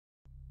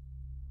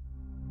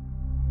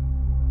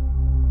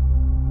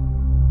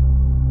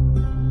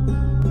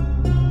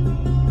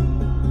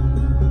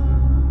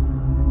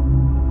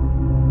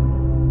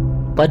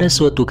Pada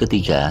suatu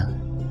ketika,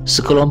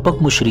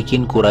 sekelompok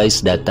musyrikin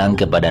Quraisy datang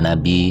kepada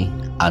Nabi,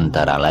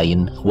 antara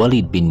lain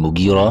Walid bin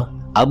Mughirah,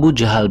 Abu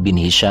Jahal bin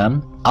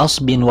Hisham, As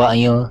bin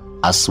Wa'il,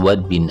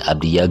 Aswad bin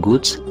Abdi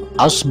Yaguts,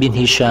 As bin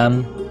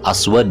Hisham,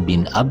 Aswad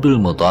bin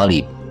Abdul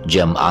Muthalib,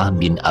 Jam'ah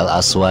bin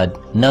Al-Aswad,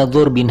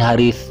 Nadhr bin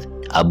Harith,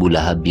 Abu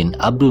Lahab bin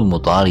Abdul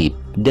Muthalib,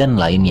 dan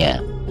lainnya.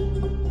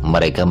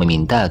 Mereka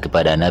meminta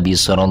kepada Nabi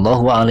SAW,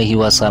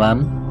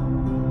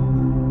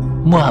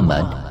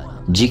 Muhammad,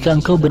 jika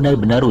engkau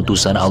benar-benar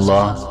utusan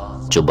Allah,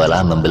 cobalah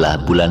membelah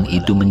bulan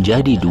itu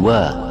menjadi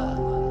dua.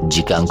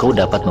 Jika engkau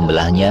dapat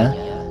membelahnya,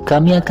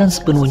 kami akan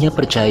sepenuhnya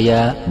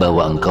percaya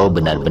bahwa engkau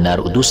benar-benar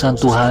utusan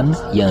Tuhan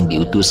yang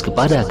diutus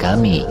kepada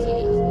kami.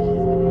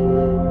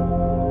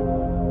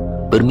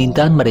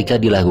 Permintaan mereka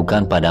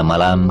dilakukan pada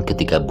malam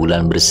ketika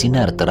bulan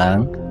bersinar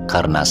terang,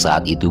 karena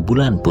saat itu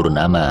bulan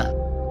purnama.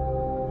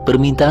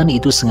 Permintaan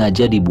itu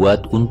sengaja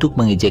dibuat untuk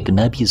mengejek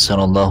Nabi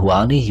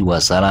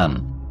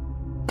SAW.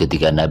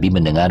 Ketika Nabi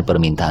mendengar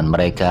permintaan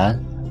mereka,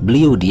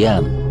 beliau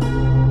diam.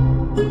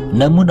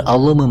 Namun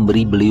Allah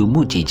memberi beliau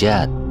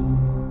mukjizat.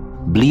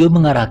 Beliau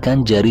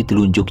mengarahkan jari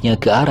telunjuknya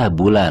ke arah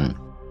bulan,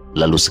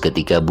 lalu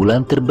seketika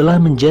bulan terbelah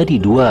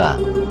menjadi dua.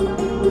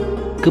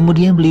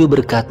 Kemudian beliau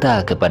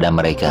berkata kepada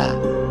mereka,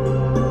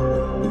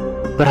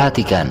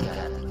 perhatikan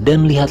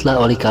dan lihatlah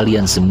oleh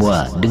kalian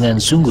semua dengan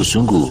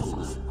sungguh-sungguh,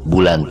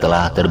 bulan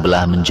telah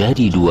terbelah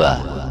menjadi dua.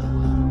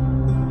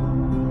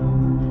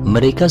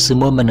 Mereka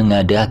semua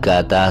menengadah ke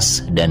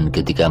atas, dan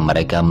ketika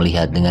mereka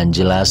melihat dengan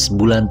jelas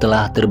bulan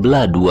telah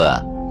terbelah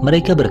dua,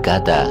 mereka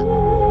berkata,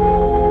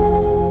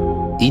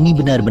 ini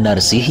benar-benar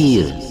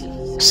sihir,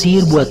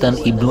 sihir buatan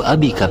Ibnu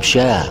Abi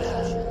Kabsyah.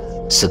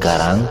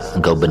 Sekarang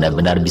engkau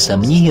benar-benar bisa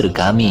menyihir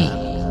kami.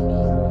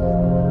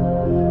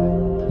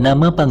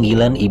 Nama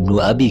panggilan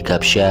Ibnu Abi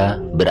Kabsyah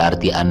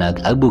berarti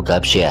anak Abu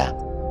Kabsyah.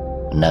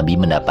 Nabi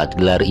mendapat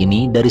gelar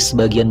ini dari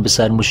sebagian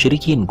besar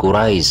musyrikin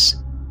Quraisy,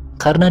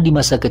 karena di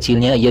masa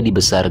kecilnya ia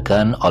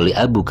dibesarkan oleh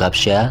Abu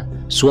Kabsyah,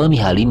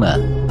 suami Halimah.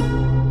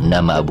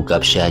 Nama Abu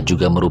Kabsyah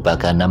juga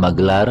merupakan nama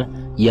gelar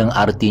yang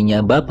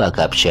artinya Bapak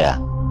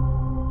Kabsyah.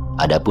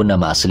 Adapun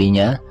nama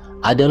aslinya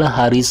adalah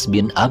Haris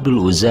bin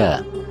Abdul Uzza,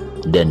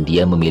 dan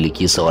dia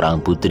memiliki seorang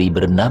putri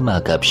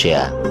bernama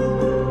Kabsyah.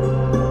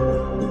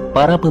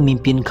 Para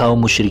pemimpin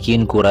kaum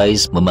musyrikin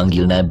Quraisy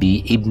memanggil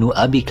Nabi Ibnu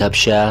Abi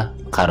Kabsyah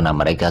karena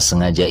mereka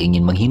sengaja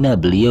ingin menghina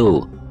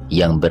beliau,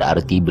 yang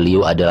berarti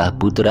beliau adalah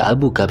putra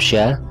Abu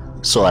Kabsyah,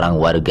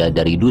 seorang warga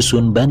dari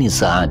dusun Bani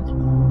Sa'ad.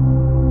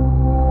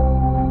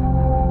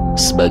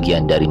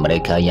 Sebagian dari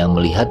mereka yang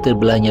melihat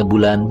terbelahnya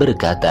bulan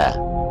berkata,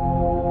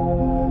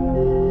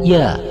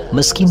 ya,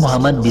 meski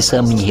Muhammad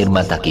bisa menyihir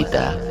mata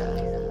kita,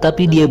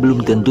 tapi dia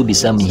belum tentu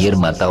bisa menyihir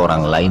mata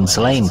orang lain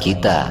selain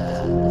kita.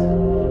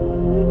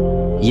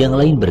 Yang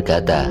lain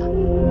berkata,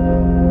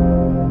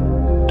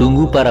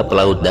 tunggu para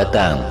pelaut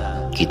datang,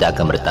 kita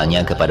akan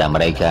bertanya kepada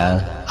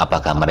mereka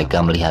apakah mereka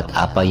melihat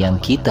apa yang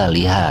kita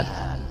lihat.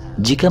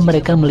 Jika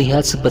mereka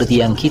melihat seperti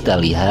yang kita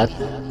lihat,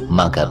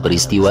 maka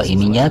peristiwa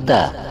ini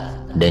nyata.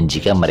 Dan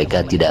jika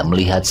mereka tidak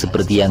melihat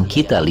seperti yang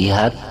kita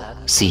lihat,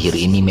 sihir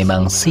ini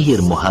memang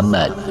sihir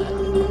Muhammad.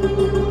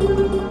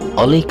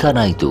 Oleh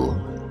karena itu,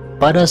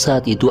 pada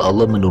saat itu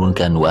Allah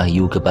menurunkan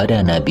wahyu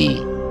kepada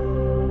Nabi.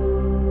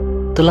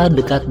 Telah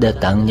dekat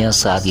datangnya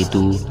saat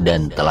itu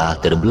dan telah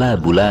terbelah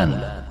bulan.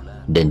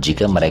 Dan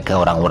jika mereka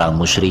orang-orang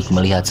musyrik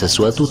melihat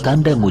sesuatu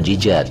tanda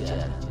mukjizat,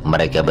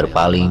 mereka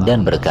berpaling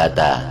dan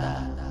berkata,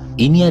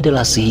 ini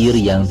adalah sihir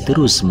yang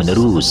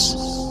terus-menerus.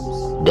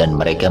 Dan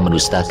mereka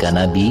mendustakan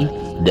Nabi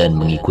dan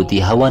mengikuti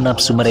hawa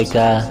nafsu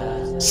mereka,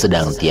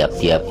 sedang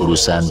tiap-tiap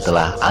urusan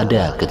telah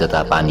ada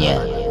ketetapannya.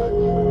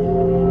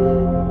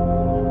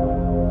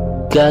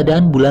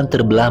 Keadaan bulan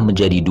terbelah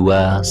menjadi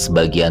dua,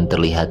 sebagian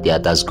terlihat di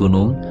atas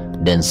gunung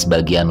dan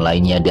sebagian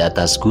lainnya di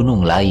atas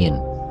gunung lain.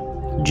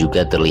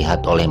 Juga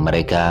terlihat oleh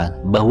mereka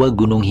bahwa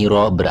gunung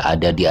Hira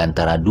berada di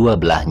antara dua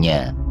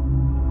belahnya.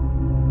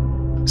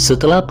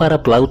 Setelah para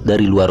pelaut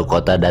dari luar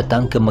kota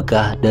datang ke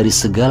Mekah dari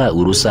segala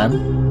urusan,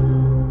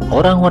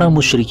 orang-orang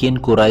musyrikin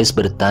Quraisy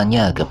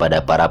bertanya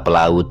kepada para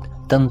pelaut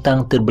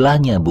tentang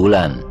terbelahnya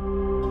bulan.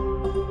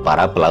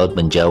 Para pelaut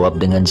menjawab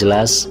dengan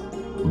jelas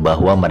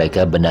bahwa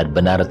mereka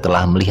benar-benar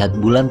telah melihat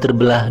bulan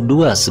terbelah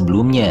dua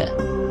sebelumnya.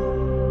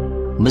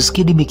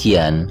 Meski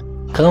demikian,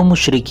 kaum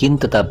musyrikin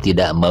tetap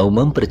tidak mau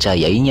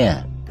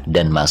mempercayainya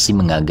dan masih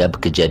menganggap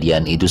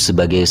kejadian itu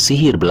sebagai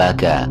sihir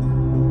belaka.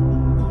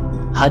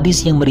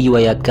 Hadis yang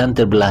meriwayatkan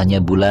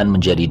terbelahnya bulan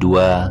menjadi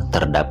dua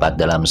terdapat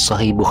dalam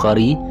Sahih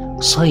Bukhari,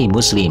 Sahih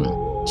Muslim,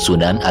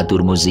 Sunan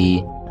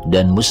At-Tirmidzi,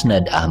 dan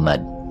Musnad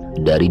Ahmad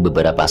dari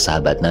beberapa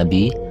sahabat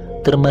Nabi,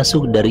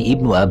 termasuk dari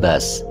Ibnu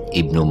Abbas,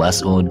 Ibnu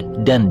Mas'ud,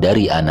 dan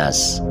dari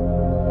Anas.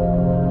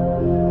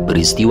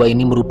 Peristiwa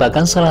ini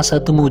merupakan salah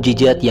satu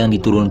mukjizat yang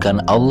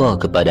diturunkan Allah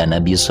kepada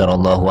Nabi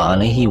SAW.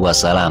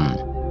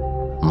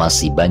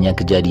 Masih banyak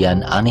kejadian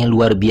aneh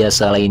luar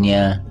biasa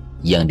lainnya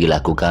yang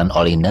dilakukan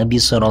oleh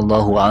Nabi SAW,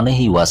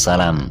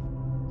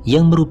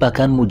 yang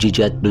merupakan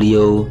mukjizat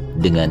beliau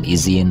dengan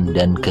izin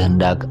dan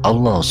kehendak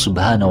Allah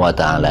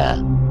SWT.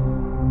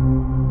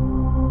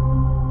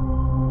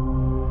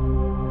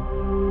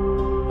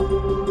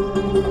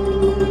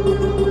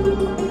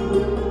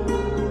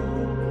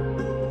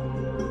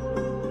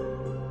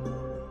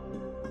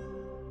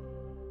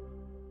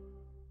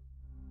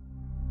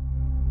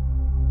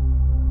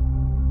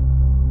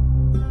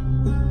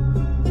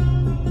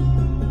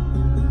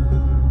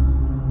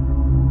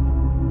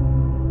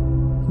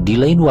 Di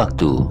lain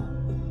waktu,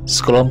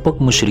 sekelompok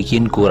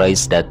musyrikin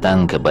Quraisy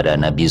datang kepada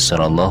Nabi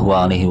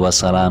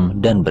SAW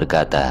dan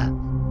berkata,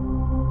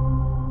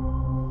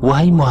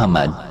 "Wahai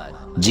Muhammad,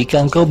 jika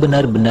engkau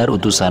benar-benar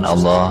utusan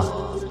Allah,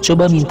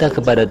 coba minta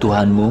kepada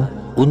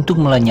Tuhanmu untuk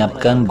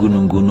melenyapkan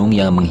gunung-gunung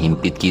yang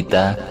menghimpit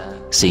kita,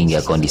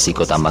 sehingga kondisi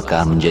kota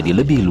Makkah menjadi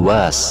lebih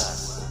luas.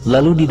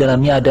 Lalu di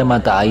dalamnya ada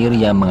mata air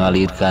yang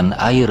mengalirkan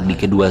air di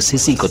kedua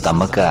sisi kota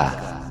Makkah,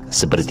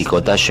 seperti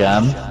kota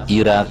Syam,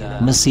 Irak,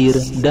 Mesir,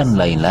 dan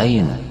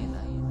lain-lain.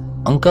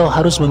 Engkau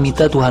harus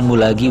meminta Tuhanmu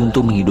lagi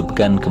untuk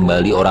menghidupkan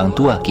kembali orang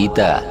tua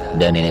kita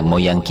dan nenek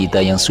moyang kita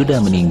yang sudah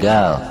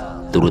meninggal,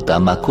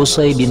 terutama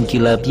Qusay bin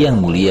Kilab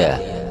yang mulia,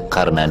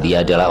 karena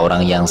dia adalah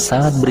orang yang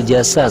sangat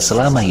berjasa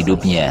selama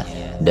hidupnya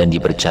dan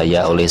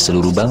dipercaya oleh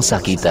seluruh bangsa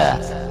kita.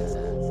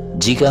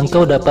 Jika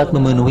engkau dapat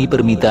memenuhi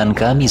permintaan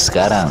kami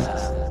sekarang,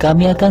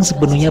 kami akan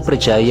sepenuhnya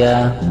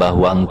percaya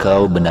bahwa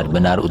engkau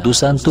benar-benar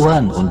utusan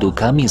Tuhan untuk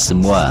kami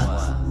semua."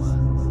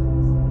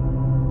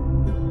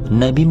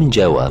 Nabi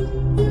menjawab,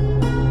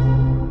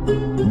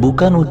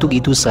 "Bukan untuk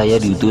itu saya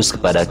diutus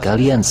kepada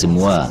kalian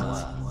semua.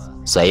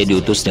 Saya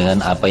diutus dengan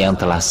apa yang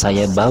telah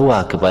saya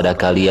bawa kepada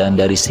kalian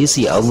dari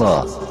sisi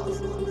Allah.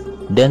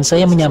 Dan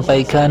saya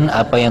menyampaikan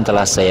apa yang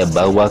telah saya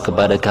bawa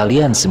kepada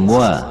kalian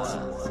semua.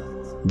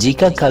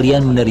 Jika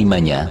kalian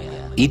menerimanya,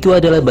 itu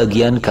adalah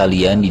bagian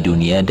kalian di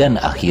dunia dan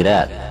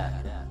akhirat.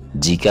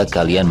 Jika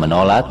kalian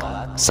menolak,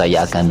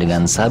 saya akan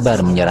dengan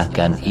sabar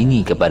menyerahkan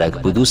ini kepada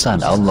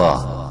keputusan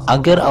Allah,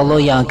 agar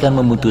Allah yang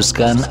akan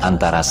memutuskan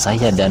antara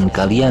saya dan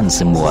kalian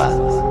semua."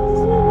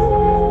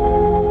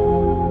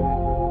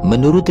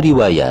 Menurut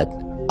riwayat,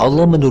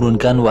 Allah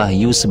menurunkan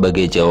wahyu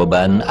sebagai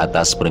jawaban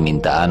atas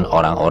permintaan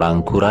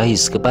orang-orang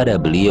Quraisy kepada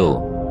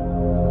beliau.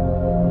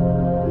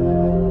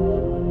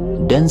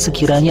 Dan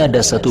sekiranya ada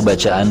satu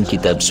bacaan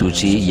kitab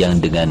suci yang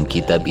dengan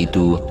kitab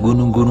itu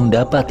gunung-gunung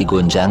dapat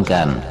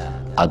digoncangkan,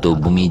 atau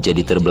bumi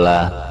jadi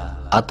terbelah,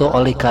 atau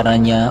oleh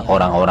karenanya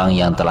orang-orang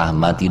yang telah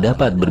mati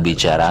dapat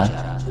berbicara,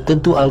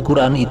 tentu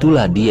Al-Quran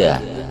itulah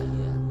dia.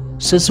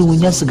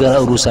 Sesungguhnya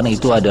segala urusan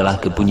itu adalah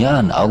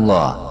kepunyaan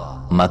Allah.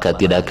 Maka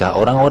tidakkah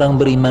orang-orang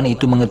beriman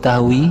itu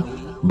mengetahui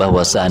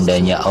bahwa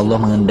seandainya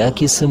Allah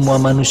menghendaki semua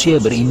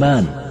manusia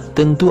beriman,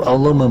 tentu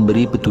Allah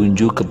memberi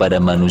petunjuk kepada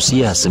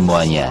manusia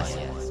semuanya.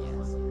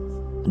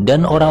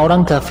 Dan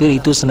orang-orang kafir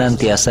itu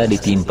senantiasa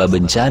ditimpa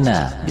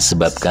bencana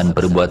disebabkan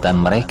perbuatan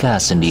mereka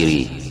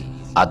sendiri,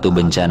 atau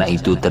bencana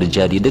itu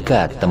terjadi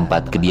dekat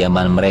tempat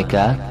kediaman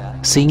mereka,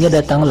 sehingga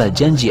datanglah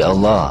janji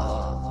Allah.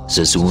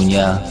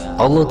 Sesungguhnya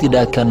Allah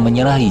tidak akan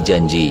menyalahi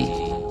janji.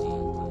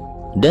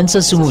 Dan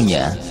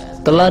sesungguhnya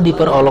telah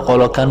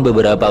diperolok-olokkan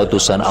beberapa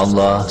utusan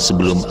Allah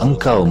sebelum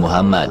engkau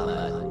Muhammad.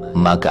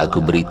 Maka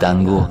aku beri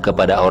tangguh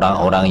kepada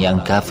orang-orang yang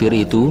kafir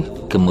itu,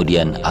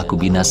 kemudian aku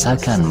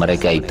binasakan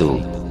mereka itu.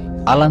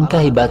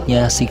 Alangkah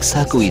hebatnya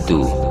siksaku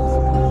itu.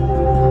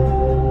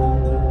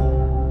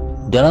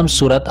 Dalam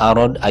surat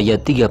Ar-Ra'd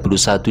ayat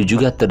 31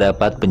 juga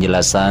terdapat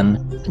penjelasan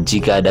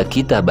jika ada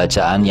kitab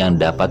bacaan yang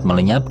dapat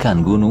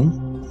melenyapkan gunung,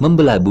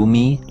 membelah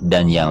bumi,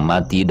 dan yang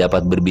mati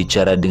dapat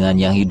berbicara dengan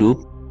yang hidup,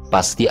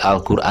 pasti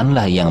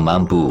Al-Quranlah yang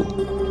mampu.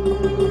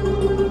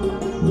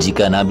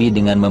 Jika Nabi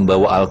dengan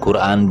membawa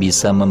Al-Quran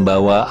bisa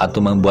membawa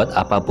atau membuat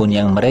apapun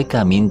yang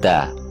mereka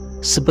minta,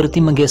 seperti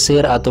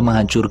menggeser atau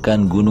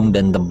menghancurkan gunung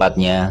dan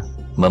tempatnya,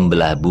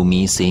 membelah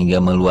bumi sehingga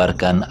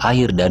mengeluarkan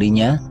air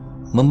darinya,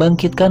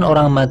 membangkitkan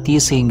orang mati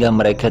sehingga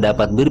mereka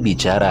dapat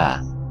berbicara,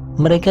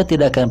 mereka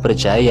tidak akan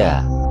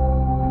percaya.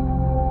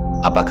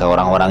 Apakah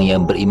orang-orang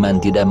yang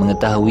beriman tidak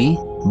mengetahui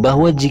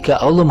bahwa jika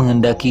Allah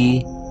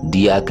menghendaki,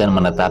 Dia akan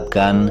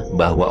menetapkan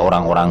bahwa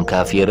orang-orang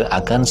kafir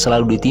akan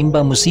selalu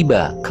ditimpa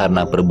musibah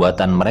karena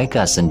perbuatan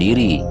mereka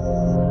sendiri?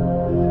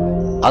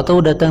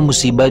 Atau datang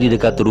musibah di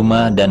dekat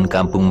rumah dan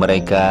kampung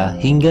mereka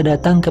hingga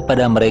datang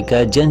kepada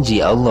mereka janji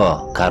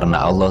Allah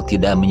karena Allah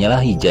tidak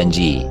menyalahi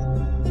janji?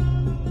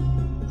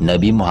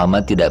 Nabi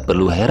Muhammad tidak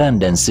perlu heran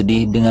dan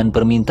sedih dengan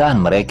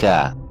permintaan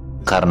mereka,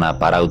 karena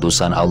para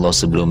utusan Allah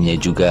sebelumnya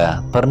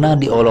juga pernah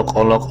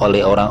diolok-olok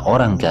oleh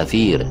orang-orang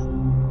kafir.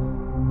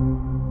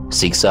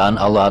 Siksaan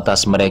Allah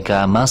atas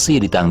mereka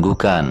masih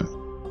ditangguhkan,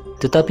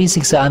 tetapi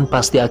siksaan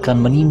pasti akan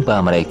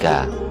menimpa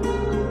mereka.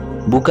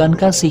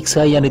 Bukankah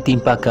siksa yang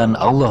ditimpakan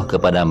Allah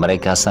kepada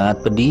mereka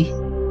sangat pedih?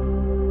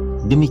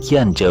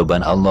 Demikian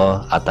jawaban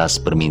Allah atas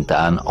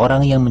permintaan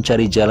orang yang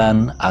mencari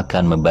jalan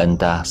akan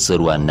membantah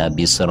seruan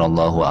Nabi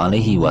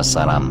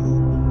SAW.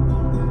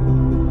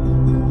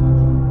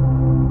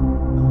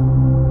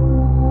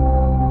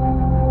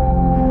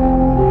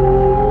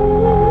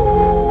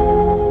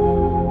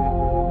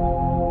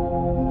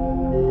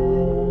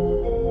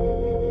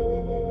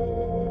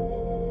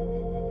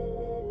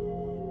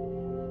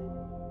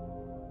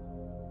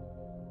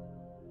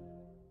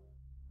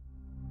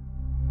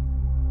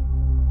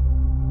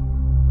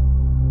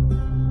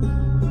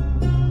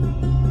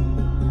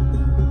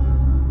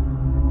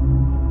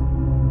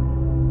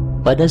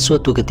 Pada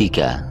suatu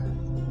ketika,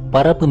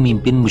 para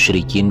pemimpin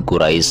musyrikin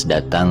Quraisy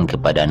datang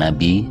kepada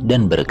Nabi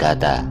dan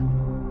berkata,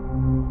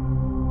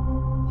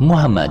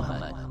 "Muhammad,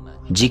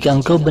 jika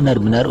engkau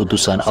benar-benar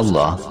utusan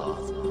Allah,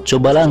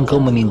 cobalah engkau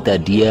meminta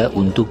Dia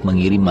untuk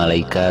mengirim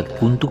malaikat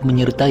untuk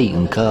menyertai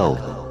engkau.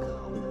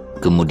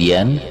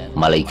 Kemudian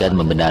malaikat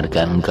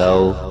membenarkan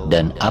engkau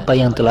dan apa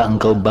yang telah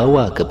engkau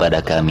bawa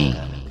kepada kami.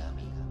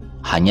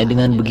 Hanya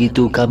dengan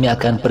begitu kami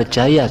akan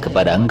percaya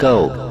kepada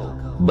engkau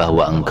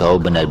bahwa engkau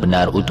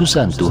benar-benar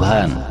utusan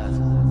Tuhan."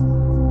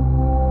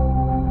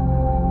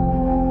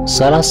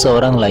 Salah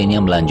seorang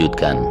lainnya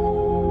melanjutkan,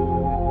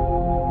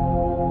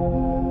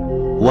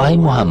 "Wahai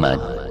Muhammad,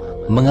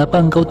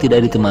 mengapa engkau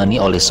tidak ditemani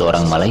oleh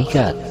seorang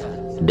malaikat?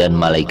 Dan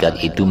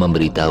malaikat itu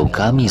memberitahu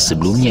kami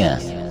sebelumnya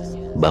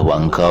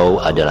bahwa engkau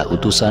adalah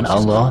utusan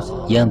Allah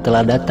yang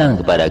telah datang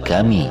kepada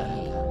kami.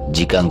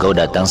 Jika engkau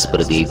datang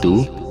seperti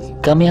itu,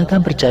 kami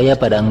akan percaya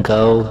pada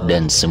engkau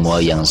dan semua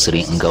yang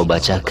sering engkau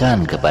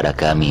bacakan kepada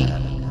kami."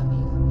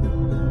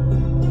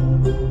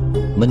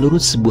 Menurut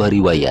sebuah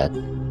riwayat,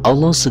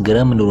 Allah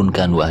segera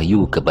menurunkan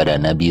wahyu kepada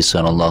Nabi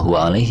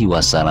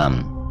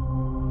SAW.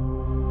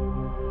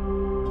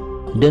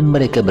 Dan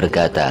mereka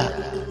berkata,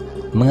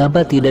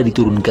 "Mengapa tidak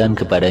diturunkan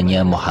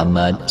kepadanya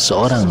Muhammad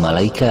seorang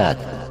malaikat?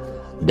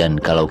 Dan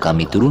kalau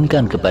kami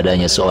turunkan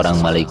kepadanya seorang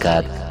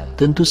malaikat,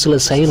 tentu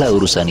selesailah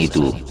urusan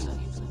itu.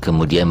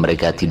 Kemudian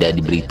mereka tidak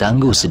diberi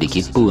tangguh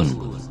sedikit pun.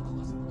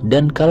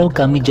 Dan kalau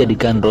kami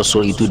jadikan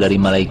rasul itu dari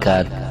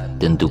malaikat,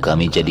 tentu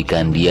kami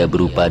jadikan dia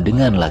berupa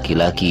dengan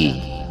laki-laki.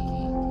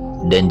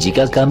 Dan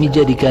jika kami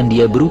jadikan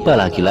dia berupa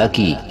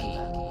laki-laki,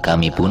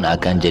 kami pun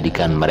akan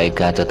jadikan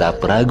mereka tetap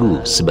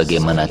ragu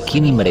sebagaimana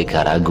kini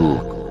mereka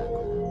ragu.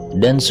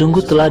 Dan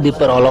sungguh telah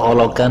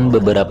diperolok-olokkan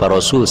beberapa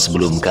rasul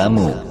sebelum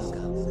kamu.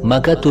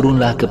 Maka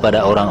turunlah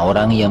kepada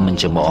orang-orang yang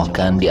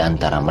mencemoohkan di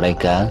antara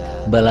mereka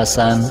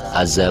balasan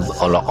azab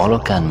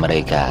olok-olokan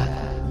mereka."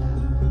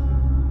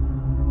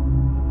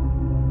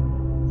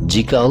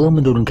 Jika Allah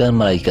menurunkan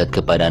malaikat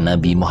kepada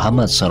Nabi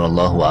Muhammad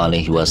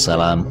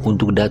SAW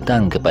untuk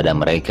datang kepada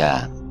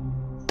mereka,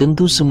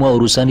 tentu semua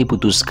urusan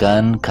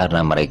diputuskan karena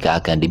mereka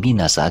akan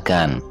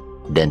dibinasakan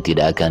dan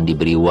tidak akan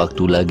diberi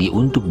waktu lagi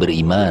untuk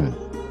beriman.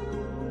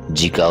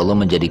 Jika Allah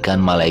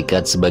menjadikan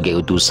malaikat sebagai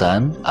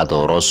utusan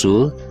atau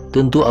rasul,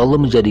 tentu Allah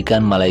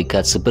menjadikan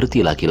malaikat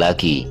seperti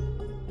laki-laki.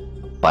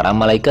 Para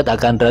malaikat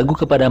akan ragu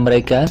kepada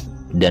mereka,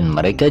 dan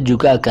mereka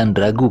juga akan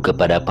ragu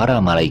kepada para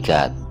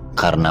malaikat,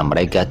 karena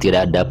mereka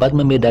tidak dapat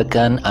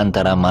membedakan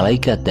antara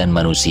malaikat dan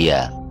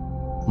manusia.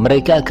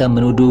 Mereka akan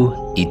menuduh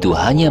itu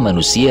hanya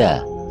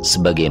manusia,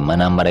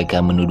 sebagaimana mereka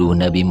menuduh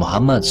Nabi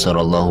Muhammad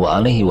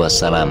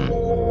SAW.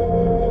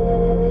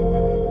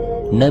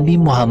 Nabi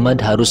Muhammad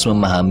harus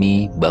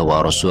memahami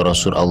bahwa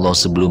rasul-rasul Allah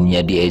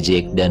sebelumnya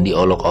diejek dan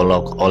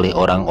diolok-olok oleh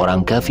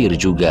orang-orang kafir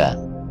juga.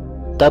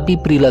 Tapi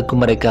perilaku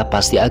mereka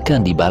pasti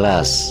akan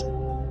dibalas.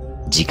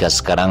 Jika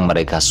sekarang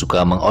mereka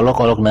suka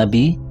mengolok-olok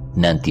Nabi,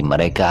 nanti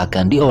mereka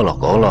akan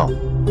diolok-olok.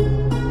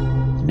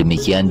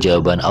 Demikian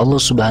jawaban Allah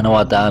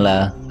SWT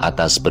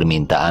atas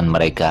permintaan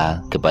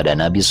mereka kepada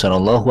Nabi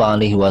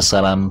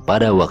SAW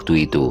pada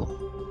waktu itu.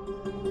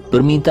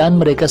 Permintaan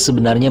mereka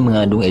sebenarnya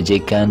mengandung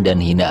ejekan dan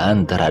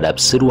hinaan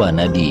terhadap seruan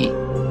Nabi.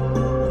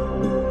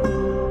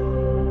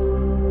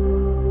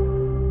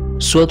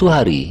 Suatu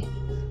hari,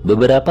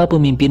 beberapa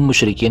pemimpin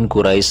musyrikin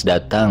Quraisy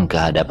datang ke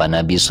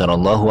hadapan Nabi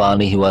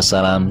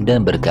SAW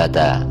dan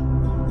berkata,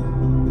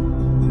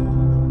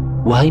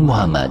 "Wahai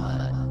Muhammad,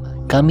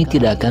 kami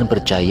tidak akan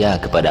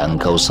percaya kepada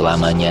engkau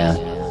selamanya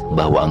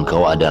bahwa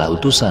engkau adalah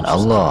utusan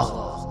Allah,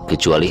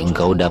 kecuali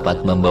engkau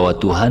dapat membawa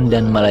Tuhan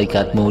dan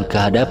malaikatmu ke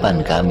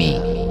hadapan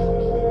kami."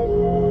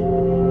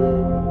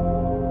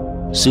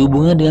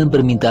 Sehubungan dengan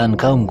permintaan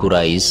kaum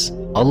Quraisy,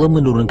 Allah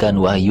menurunkan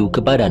wahyu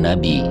kepada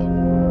Nabi.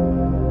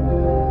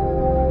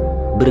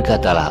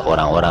 Berkatalah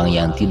orang-orang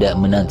yang tidak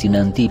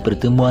menanti-nanti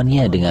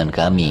pertemuannya dengan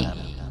kami,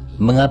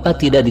 "Mengapa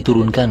tidak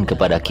diturunkan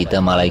kepada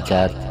kita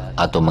malaikat,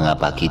 atau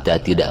mengapa kita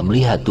tidak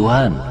melihat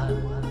Tuhan?"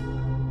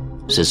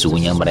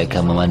 Sesungguhnya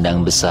mereka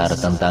memandang besar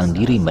tentang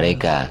diri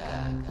mereka,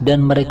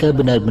 dan mereka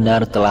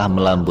benar-benar telah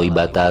melampaui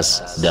batas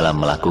dalam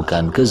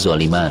melakukan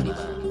kezaliman.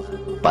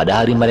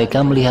 Pada hari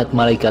mereka melihat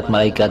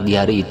malaikat-malaikat di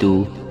hari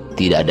itu,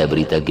 tidak ada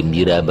berita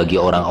gembira bagi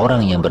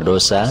orang-orang yang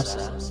berdosa,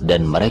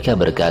 dan mereka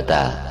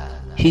berkata,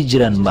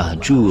 "Hijran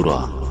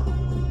mahjura."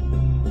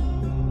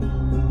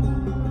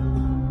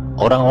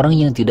 Orang-orang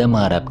yang tidak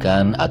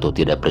mengharapkan atau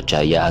tidak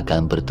percaya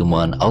akan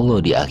pertemuan Allah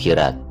di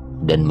akhirat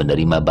dan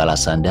menerima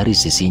balasan dari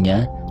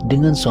sisinya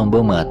dengan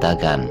sombong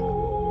mengatakan,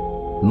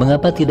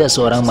 "Mengapa tidak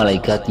seorang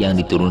malaikat yang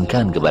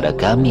diturunkan kepada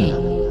kami?"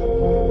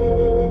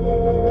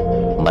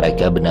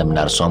 Mereka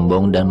benar-benar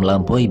sombong dan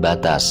melampaui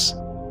batas.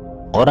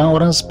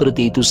 Orang-orang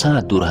seperti itu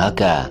sangat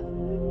durhaka.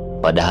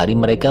 Pada hari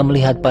mereka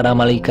melihat para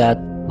malaikat,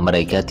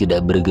 mereka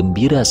tidak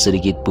bergembira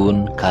sedikit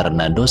pun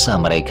karena dosa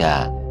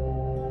mereka.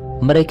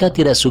 Mereka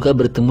tidak suka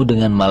bertemu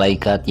dengan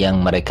malaikat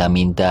yang mereka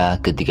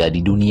minta ketika di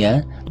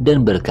dunia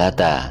dan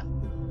berkata,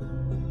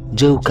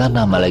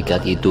 "Jauhkanlah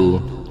malaikat itu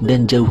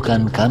dan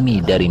jauhkan kami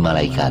dari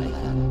malaikat."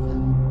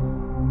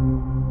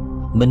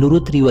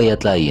 Menurut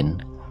riwayat lain,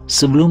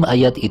 sebelum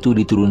ayat itu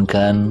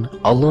diturunkan,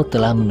 Allah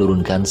telah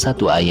menurunkan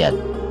satu ayat.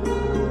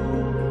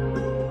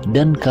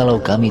 Dan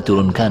kalau kami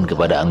turunkan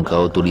kepada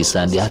engkau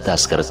tulisan di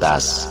atas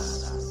kertas,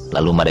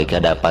 lalu mereka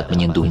dapat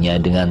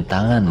menyentuhnya dengan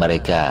tangan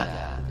mereka,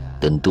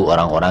 tentu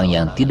orang-orang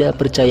yang tidak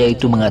percaya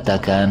itu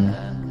mengatakan,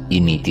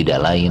 ini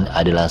tidak lain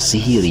adalah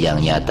sihir yang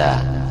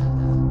nyata.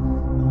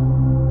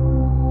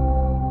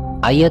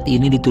 Ayat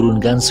ini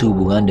diturunkan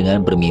sehubungan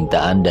dengan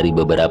permintaan dari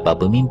beberapa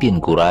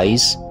pemimpin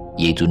Quraisy,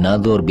 yaitu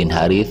Nadhr bin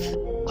Harith,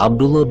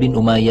 Abdullah bin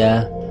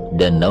Umayyah,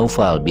 dan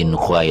Naufal bin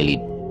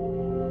Khuwailid.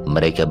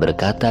 Mereka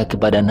berkata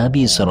kepada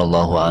Nabi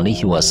SAW,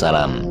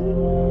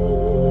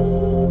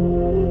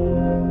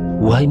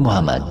 "Wahai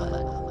Muhammad,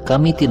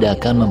 kami tidak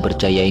akan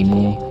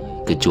mempercayaimu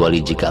kecuali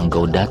jika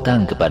engkau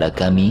datang kepada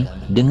kami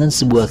dengan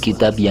sebuah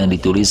kitab yang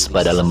ditulis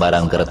pada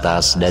lembaran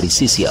kertas dari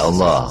sisi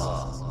Allah,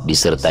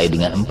 disertai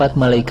dengan 4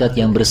 malaikat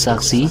yang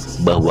bersaksi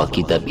bahwa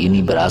kitab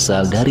ini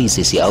berasal dari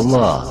sisi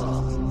Allah."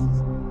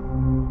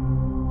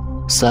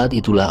 Saat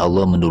itulah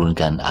Allah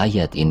menurunkan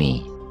ayat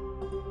ini.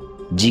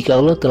 Jika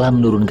Allah telah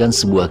menurunkan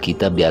sebuah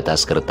kitab di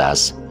atas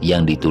kertas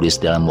yang ditulis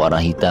dalam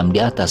warna hitam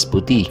di atas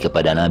putih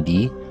kepada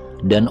Nabi,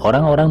 dan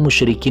orang-orang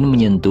musyrikin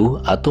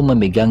menyentuh atau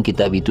memegang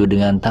kitab itu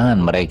dengan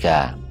tangan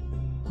mereka,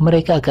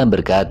 mereka akan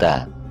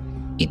berkata,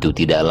 itu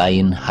tidak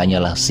lain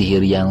hanyalah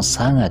sihir yang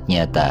sangat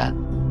nyata.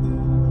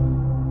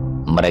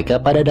 Mereka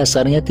pada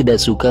dasarnya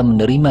tidak suka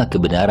menerima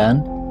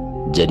kebenaran,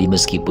 jadi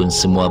meskipun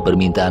semua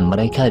permintaan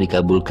mereka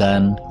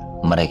dikabulkan,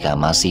 mereka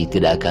masih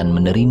tidak akan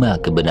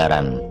menerima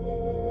kebenaran.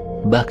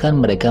 Bahkan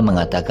mereka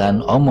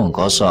mengatakan omong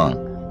kosong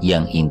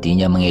yang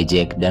intinya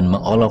mengejek dan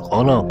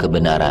mengolok-olok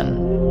kebenaran.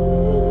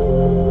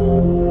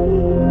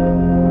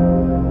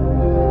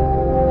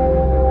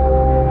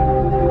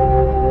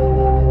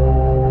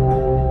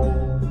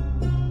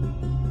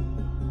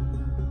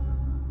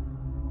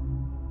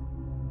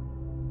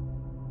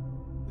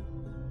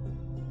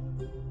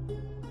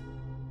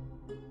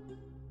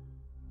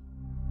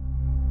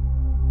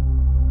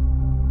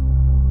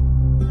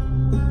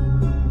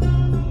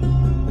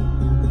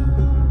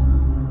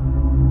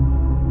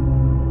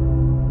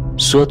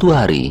 Suatu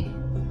hari,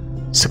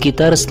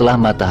 sekitar setelah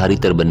matahari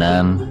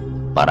terbenam,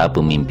 para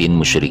pemimpin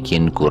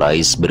musyrikin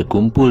Quraisy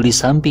berkumpul di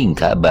samping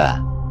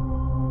Ka'bah.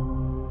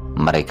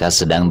 Mereka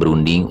sedang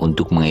berunding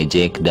untuk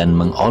mengejek dan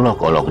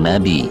mengolok-olok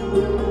Nabi.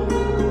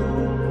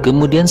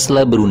 Kemudian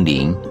setelah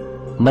berunding,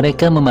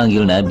 mereka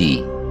memanggil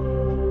Nabi.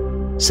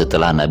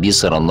 Setelah Nabi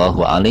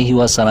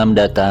SAW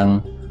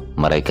datang,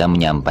 mereka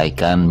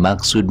menyampaikan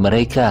maksud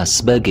mereka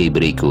sebagai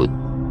berikut.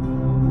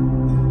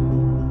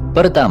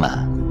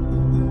 Pertama,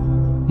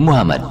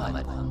 Muhammad,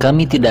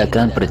 kami tidak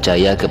akan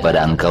percaya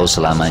kepada engkau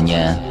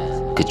selamanya,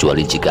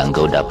 kecuali jika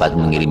engkau dapat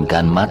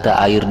mengirimkan mata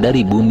air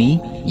dari bumi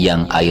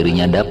yang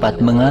airnya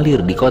dapat mengalir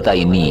di kota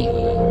ini.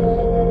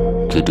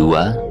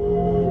 Kedua,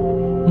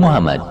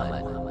 Muhammad,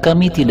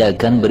 kami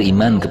tidak akan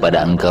beriman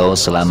kepada engkau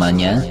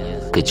selamanya,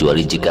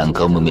 kecuali jika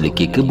engkau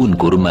memiliki kebun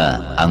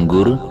kurma,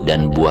 anggur,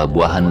 dan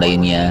buah-buahan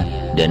lainnya,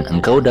 dan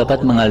engkau dapat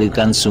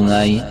mengalirkan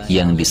sungai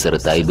yang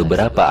disertai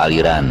beberapa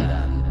aliran.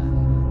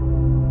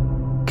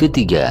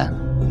 Ketiga,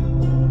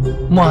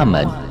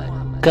 Muhammad,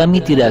 kami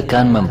tidak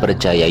akan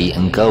mempercayai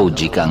engkau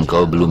jika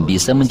engkau belum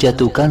bisa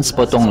menjatuhkan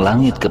sepotong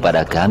langit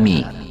kepada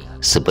kami,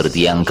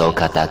 seperti yang engkau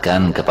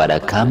katakan kepada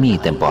kami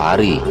tempo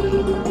hari.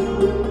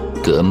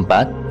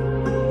 Keempat,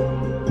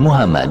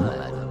 Muhammad,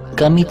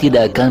 kami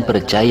tidak akan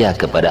percaya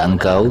kepada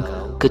engkau,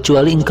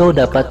 kecuali engkau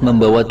dapat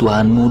membawa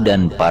Tuhanmu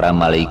dan para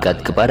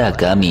malaikat kepada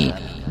kami,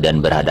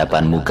 dan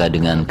berhadapan muka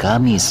dengan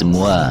kami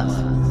semua.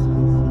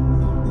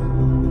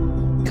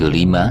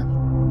 Kelima,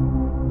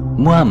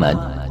 Muhammad,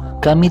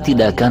 kami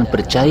tidak akan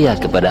percaya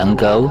kepada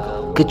engkau,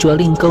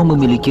 kecuali engkau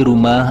memiliki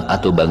rumah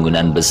atau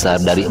bangunan besar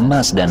dari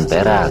emas dan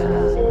perak.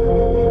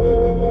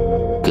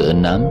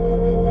 Keenam,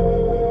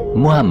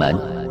 Muhammad,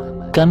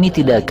 kami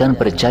tidak akan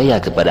percaya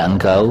kepada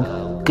engkau,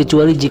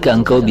 kecuali jika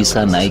engkau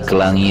bisa naik ke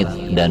langit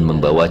dan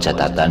membawa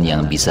catatan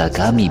yang bisa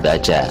kami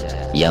baca,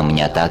 yang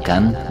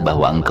menyatakan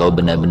bahwa engkau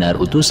benar-benar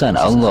utusan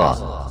Allah.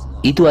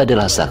 Itu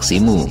adalah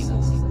saksimu.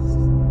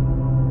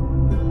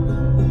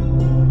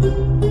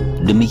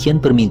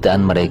 Demikian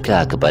permintaan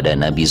mereka kepada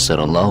Nabi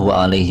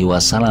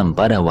SAW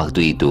pada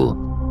waktu itu.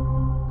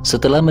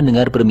 Setelah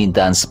mendengar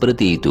permintaan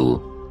seperti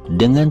itu,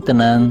 dengan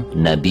tenang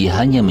Nabi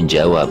hanya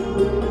menjawab,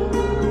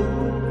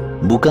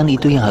 "Bukan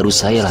itu yang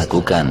harus saya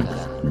lakukan,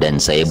 dan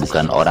saya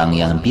bukan orang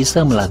yang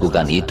bisa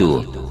melakukan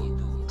itu.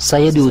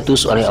 Saya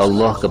diutus oleh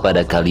Allah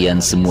kepada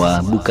kalian semua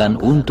bukan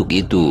untuk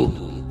itu.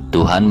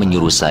 Tuhan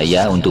menyuruh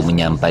saya untuk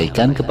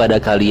menyampaikan kepada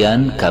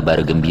kalian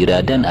kabar gembira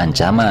dan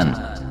ancaman.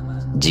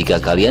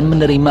 Jika kalian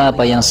menerima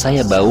apa yang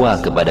saya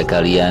bawa kepada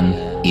kalian,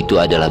 itu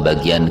adalah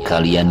bagian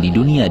kalian di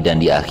dunia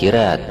dan di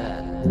akhirat.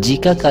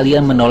 Jika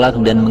kalian menolak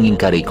dan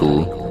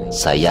mengingkariku,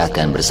 saya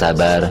akan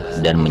bersabar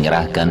dan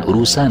menyerahkan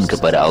urusan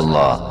kepada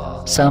Allah,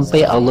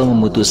 sampai Allah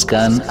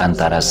memutuskan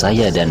antara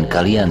saya dan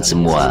kalian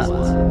semua."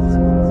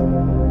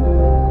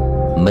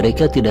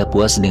 Mereka tidak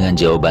puas dengan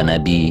jawaban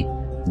Nabi,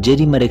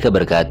 jadi mereka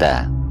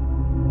berkata,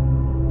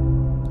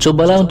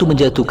 Cobalah untuk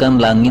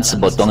menjatuhkan langit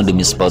sepotong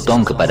demi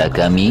sepotong kepada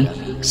kami,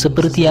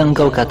 seperti yang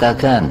engkau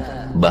katakan,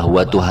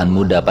 bahwa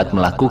Tuhanmu dapat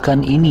melakukan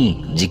ini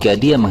jika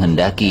Dia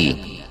menghendaki.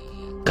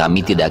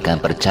 Kami tidak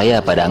akan percaya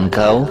pada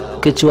engkau,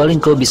 kecuali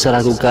engkau bisa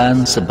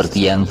lakukan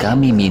seperti yang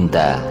kami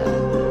minta.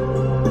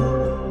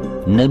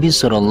 Nabi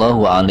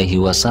SAW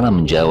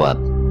menjawab,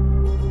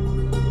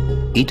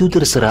 itu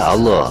terserah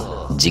Allah.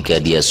 Jika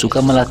Dia suka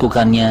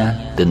melakukannya,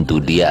 tentu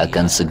Dia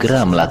akan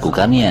segera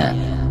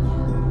melakukannya.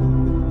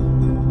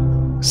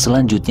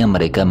 Selanjutnya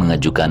mereka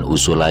mengajukan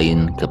usul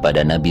lain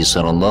kepada Nabi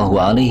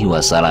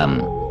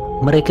SAW.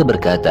 Mereka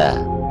berkata,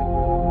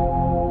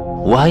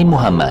 wahai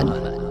Muhammad,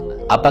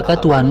 apakah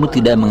Tuhanmu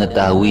tidak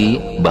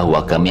mengetahui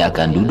bahwa kami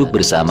akan duduk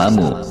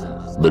bersamamu,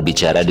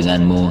 berbicara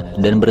denganmu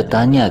dan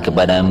bertanya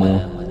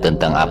kepadamu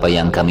tentang apa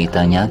yang kami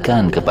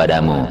tanyakan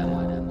kepadamu,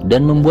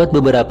 dan membuat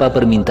beberapa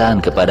permintaan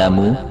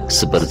kepadamu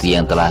seperti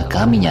yang telah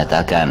kami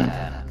nyatakan.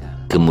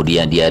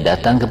 Kemudian Dia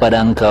datang kepada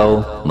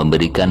engkau,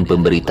 memberikan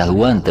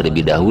pemberitahuan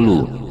terlebih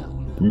dahulu,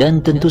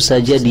 dan tentu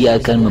saja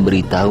Dia akan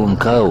memberitahu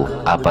engkau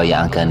apa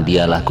yang akan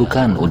Dia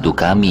lakukan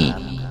untuk kami,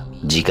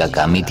 jika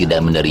kami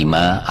tidak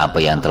menerima apa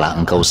yang telah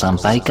engkau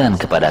sampaikan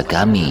kepada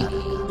kami.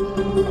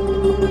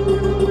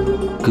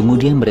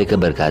 Kemudian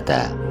mereka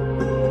berkata,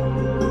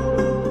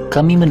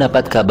 kami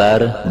mendapat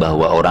kabar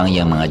bahwa orang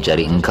yang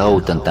mengajari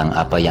engkau tentang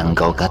apa yang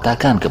engkau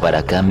katakan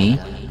kepada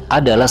kami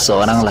adalah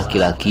seorang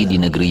laki-laki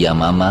di negeri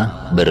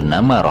Yamamah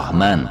bernama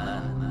Rahman.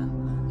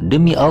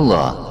 Demi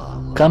Allah,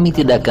 kami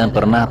tidak akan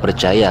pernah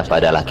percaya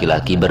pada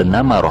laki-laki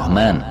bernama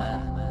Rahman.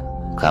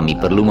 Kami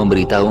perlu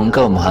memberitahu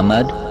engkau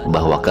Muhammad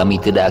bahwa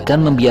kami tidak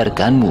akan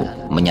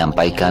membiarkanmu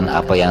menyampaikan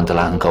apa yang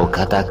telah engkau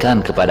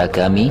katakan kepada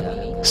kami,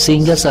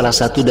 sehingga salah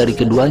satu dari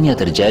keduanya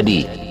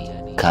terjadi.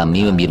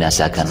 Kami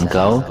membinasakan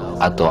engkau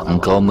atau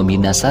engkau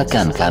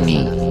membinasakan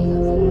kami.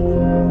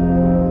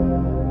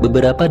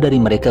 Beberapa dari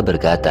mereka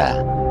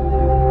berkata,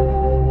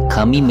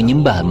 kami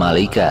menyembah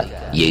malaikat,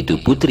 yaitu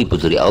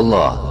putri-putri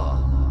Allah.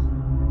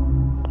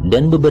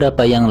 Dan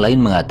beberapa yang lain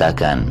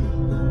mengatakan,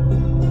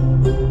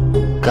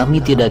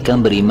 kami tidak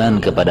akan beriman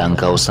kepada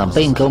engkau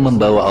sampai engkau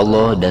membawa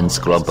Allah dan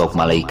sekelompok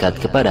malaikat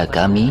kepada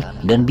kami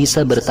dan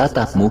bisa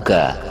bertatap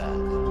muka.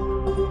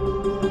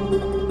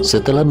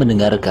 Setelah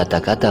mendengar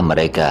kata-kata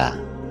mereka,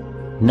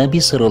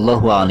 Nabi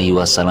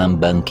SAW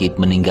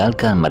bangkit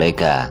meninggalkan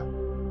mereka.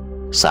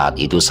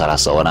 Saat itu salah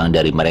seorang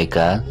dari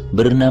mereka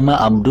bernama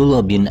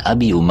Abdullah bin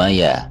Abi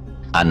Umayyah,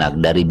 anak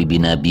dari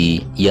bibi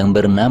Nabi yang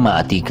bernama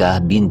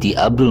Atikah binti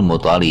Abdul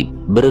Muthalib,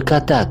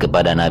 berkata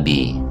kepada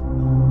Nabi,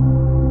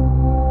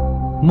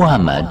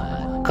 Muhammad,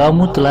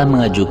 kamu telah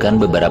mengajukan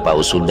beberapa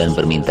usul dan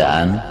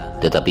permintaan,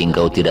 tetapi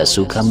engkau tidak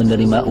suka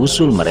menerima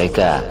usul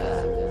mereka.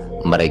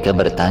 Mereka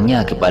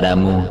bertanya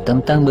kepadamu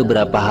tentang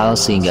beberapa hal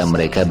sehingga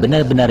mereka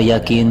benar-benar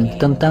yakin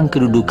tentang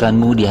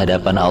kedudukanmu di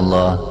hadapan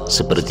Allah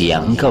seperti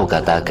yang engkau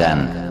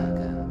katakan.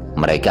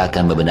 Mereka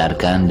akan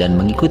membenarkan dan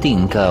mengikuti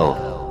engkau,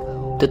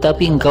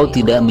 tetapi engkau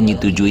tidak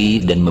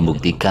menyetujui dan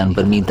membuktikan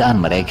permintaan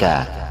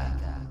mereka.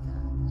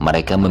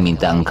 Mereka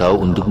meminta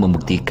engkau untuk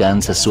membuktikan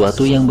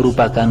sesuatu yang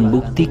merupakan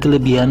bukti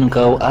kelebihan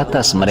engkau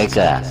atas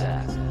mereka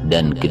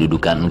dan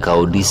kedudukan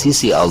engkau di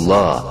sisi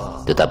Allah,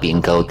 tetapi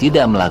engkau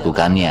tidak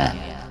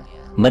melakukannya.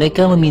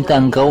 Mereka meminta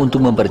engkau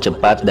untuk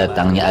mempercepat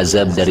datangnya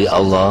azab dari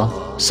Allah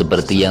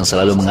seperti yang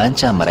selalu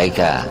mengancam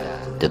mereka,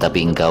 tetapi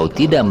engkau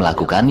tidak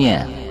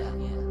melakukannya.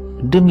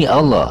 Demi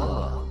Allah,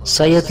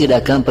 saya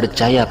tidak akan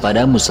percaya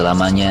padamu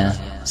selamanya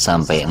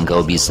sampai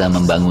engkau bisa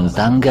membangun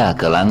tangga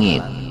ke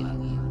langit,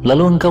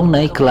 lalu engkau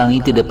naik ke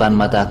langit di depan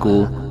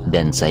mataku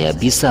dan saya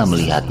bisa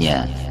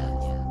melihatnya.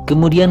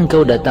 Kemudian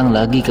engkau datang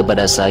lagi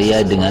kepada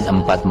saya dengan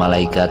 4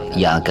 malaikat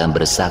yang akan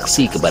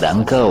bersaksi kepada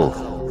engkau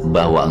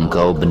bahwa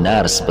engkau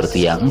benar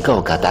seperti yang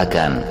engkau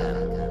katakan.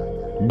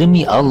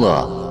 Demi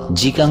Allah,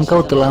 jika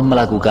engkau telah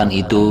melakukan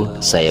itu,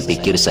 saya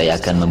pikir saya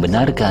akan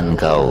membenarkan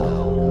engkau.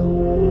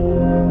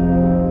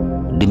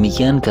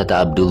 Demikian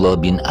kata Abdullah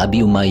bin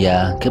Abi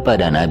Umayyah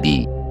kepada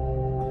Nabi.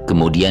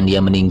 Kemudian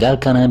dia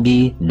meninggalkan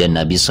Nabi dan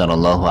Nabi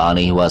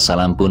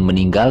SAW pun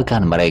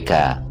meninggalkan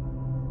mereka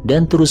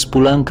dan terus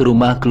pulang ke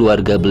rumah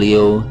keluarga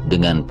beliau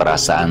dengan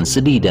perasaan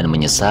sedih dan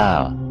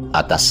menyesal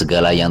atas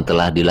segala yang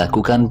telah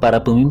dilakukan para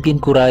pemimpin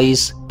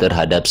Quraisy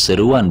terhadap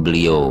seruan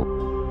beliau.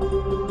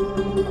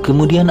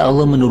 Kemudian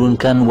Allah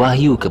menurunkan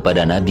wahyu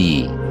kepada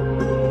Nabi,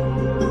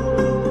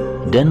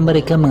 dan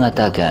mereka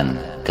mengatakan,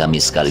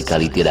 kami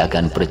sekali-kali tidak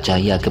akan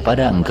percaya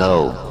kepada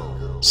engkau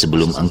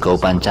sebelum engkau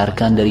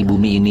pancarkan dari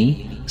bumi ini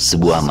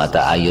sebuah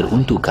mata air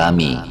untuk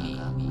kami,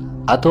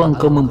 atau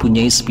engkau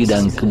mempunyai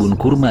sebidang kebun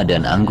kurma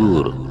dan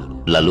anggur,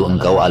 lalu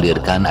engkau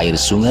alirkan air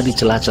sungai di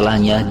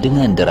celah-celahnya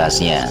dengan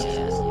derasnya,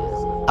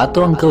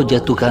 atau engkau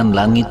jatuhkan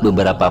langit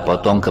beberapa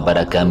potong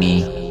kepada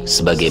kami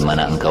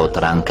sebagaimana engkau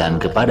terangkan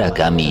kepada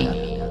kami,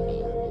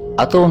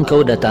 atau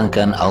engkau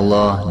datangkan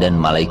Allah dan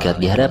malaikat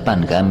di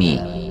hadapan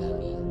kami,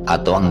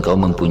 atau engkau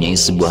mempunyai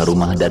sebuah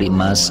rumah dari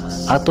emas,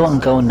 atau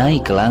engkau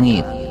naik ke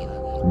langit,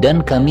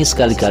 dan kami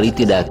sekali-kali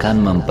tidak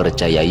akan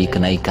mempercayai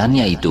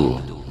kenaikannya itu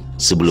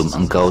sebelum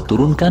engkau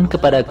turunkan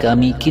kepada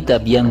kami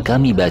kitab yang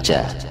kami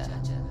baca.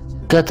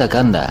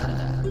 Katakanlah,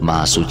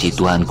 Maha Suci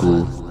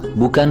Tuhanku,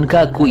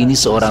 bukankah aku ini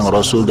seorang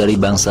rasul dari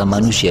bangsa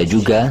manusia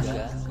juga?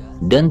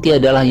 Dan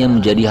tiadalah yang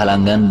menjadi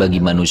halangan bagi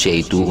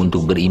manusia itu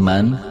untuk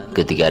beriman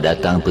ketika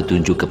datang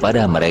petunjuk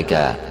kepada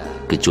mereka,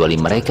 kecuali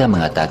mereka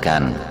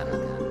mengatakan,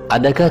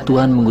 adakah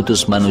Tuhan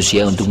mengutus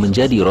manusia untuk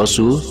menjadi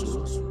rasul?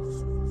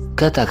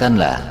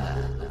 Katakanlah,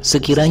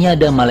 sekiranya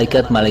ada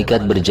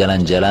malaikat-malaikat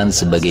berjalan-jalan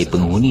sebagai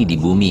penghuni di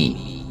bumi,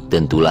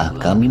 tentulah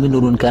kami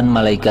menurunkan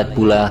malaikat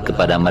pula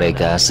kepada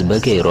mereka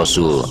sebagai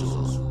rasul.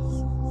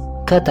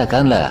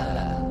 Katakanlah,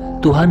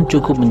 Tuhan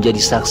cukup menjadi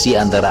saksi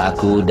antara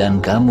aku dan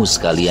kamu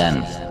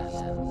sekalian.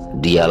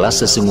 Dialah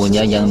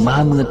sesungguhnya yang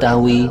maha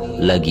mengetahui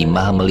lagi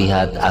maha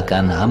melihat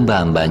akan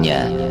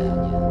hamba-hambanya.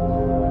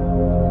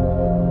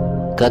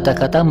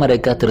 Kata-kata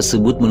mereka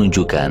tersebut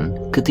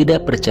menunjukkan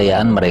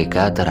ketidakpercayaan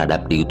mereka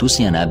terhadap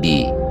diutusnya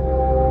Nabi.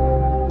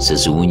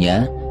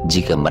 Sesungguhnya,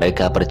 jika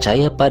mereka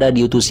percaya pada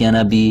diutusnya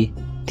Nabi,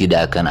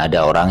 tidak akan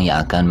ada orang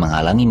yang akan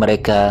menghalangi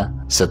mereka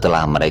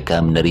setelah mereka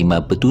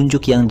menerima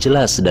petunjuk yang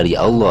jelas dari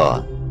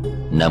Allah.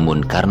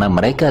 Namun karena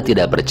mereka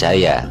tidak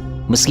percaya,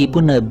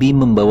 meskipun Nabi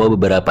membawa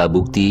beberapa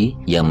bukti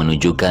yang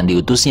menunjukkan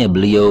diutusnya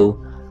beliau,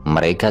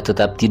 mereka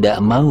tetap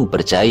tidak mau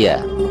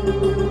percaya.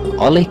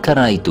 Oleh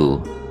karena itu,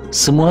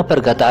 semua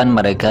perkataan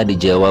mereka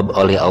dijawab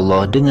oleh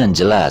Allah dengan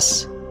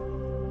jelas,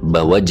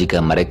 bahwa jika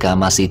mereka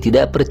masih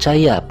tidak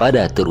percaya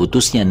pada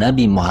terutusnya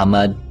Nabi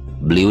Muhammad,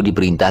 beliau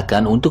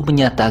diperintahkan untuk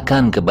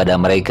menyatakan kepada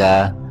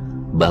mereka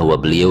bahwa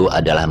beliau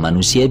adalah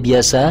manusia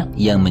biasa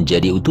yang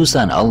menjadi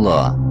utusan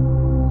Allah.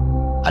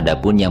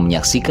 Adapun yang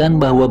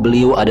menyaksikan bahwa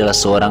beliau adalah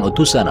seorang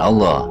utusan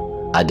Allah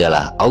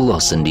adalah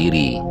Allah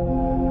sendiri.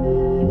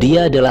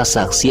 Dia adalah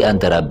saksi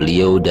antara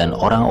beliau dan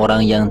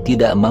orang-orang yang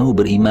tidak mau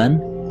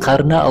beriman,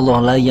 karena Allah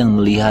lah yang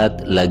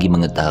melihat lagi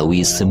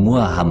mengetahui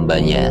semua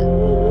hambanya.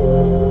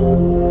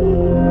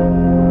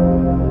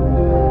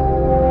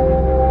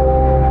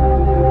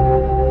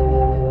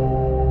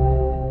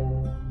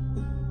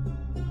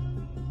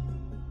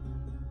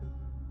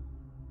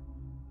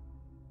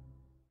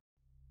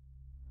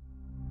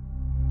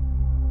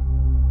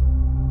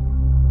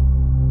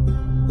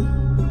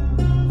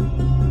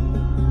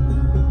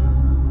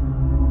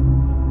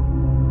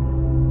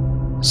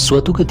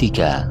 Suatu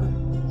ketika,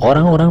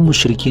 orang-orang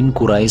musyrikin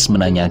Quraisy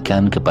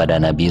menanyakan kepada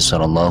Nabi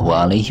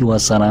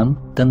SAW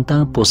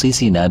tentang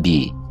posisi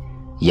Nabi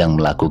yang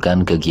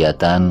melakukan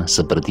kegiatan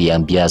seperti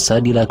yang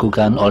biasa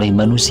dilakukan oleh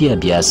manusia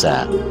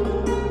biasa.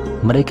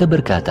 Mereka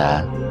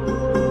berkata,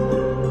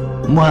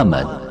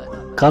 Muhammad,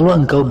 kalau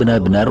engkau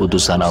benar-benar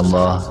utusan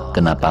Allah,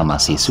 kenapa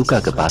masih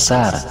suka ke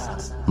pasar?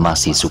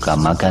 Masih suka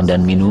makan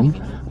dan minum?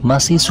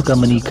 Masih suka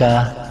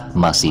menikah?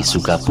 Masih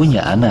suka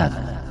punya anak?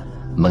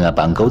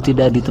 Mengapa engkau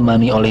tidak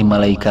ditemani oleh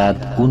malaikat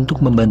untuk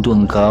membantu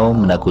engkau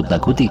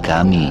menakut-nakuti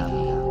kami?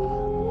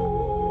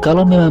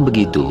 Kalau memang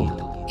begitu,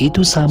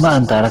 itu sama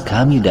antara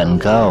kami dan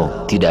engkau,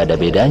 tidak ada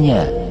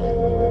bedanya.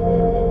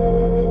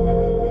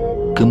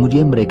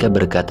 Kemudian mereka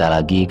berkata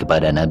lagi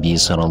kepada Nabi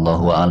SAW,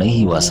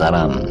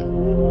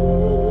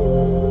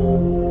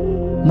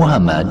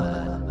 Muhammad,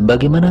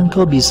 bagaimana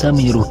engkau bisa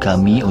menyuruh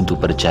kami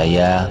untuk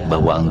percaya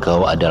bahwa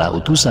engkau adalah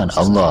utusan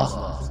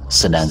Allah,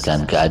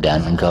 sedangkan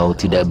keadaan engkau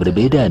tidak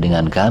berbeda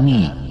dengan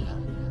kami?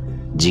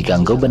 Jika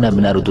engkau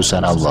benar-benar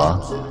utusan Allah,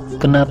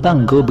 kenapa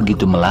engkau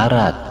begitu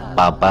melarat,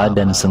 papa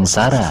dan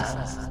sengsara?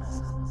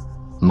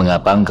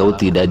 Mengapa engkau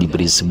tidak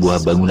diberi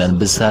sebuah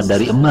bangunan besar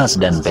dari emas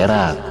dan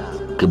perak,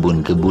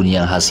 kebun-kebun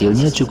yang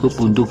hasilnya cukup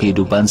untuk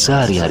kehidupan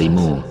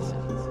sehari-harimu?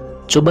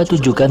 Coba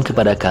tunjukkan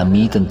kepada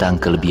kami tentang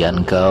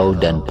kelebihan engkau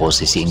dan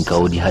posisi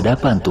engkau di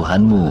hadapan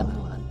Tuhanmu,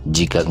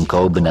 jika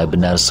engkau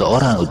benar-benar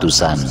seorang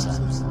utusan.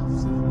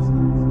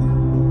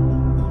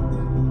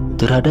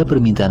 Terhadap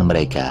permintaan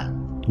mereka,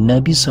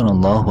 Nabi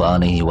SAW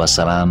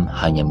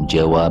hanya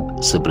menjawab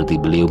seperti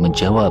beliau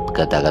menjawab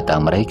kata-kata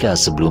mereka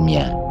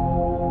sebelumnya.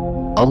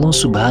 Allah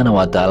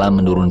SWT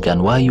menurunkan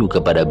wahyu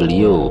kepada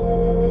beliau,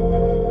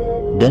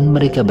 dan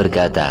mereka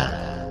berkata,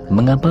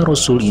 mengapa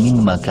Rasul ini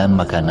memakan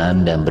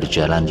makanan dan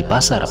berjalan di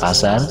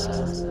pasar-pasar?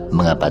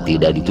 Mengapa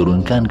tidak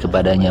diturunkan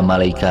kepadanya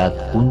malaikat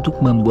untuk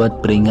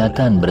membuat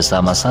peringatan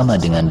bersama-sama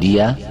dengan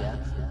dia?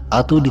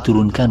 Atau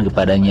diturunkan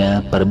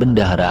kepadanya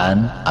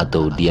perbendaharaan,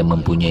 atau dia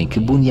mempunyai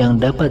kebun yang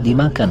dapat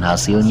dimakan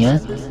hasilnya?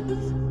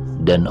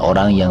 Dan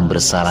orang yang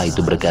bersalah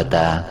itu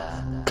berkata,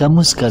 kamu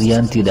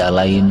sekalian tidak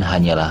lain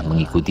hanyalah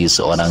mengikuti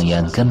seorang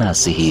yang kena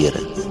sihir.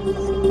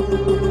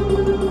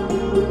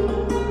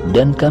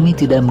 Dan kami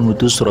tidak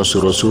mengutus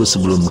rasul-rasul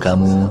sebelum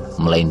kamu,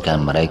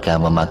 melainkan mereka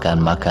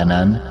memakan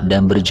makanan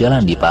dan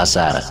berjalan di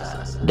pasar,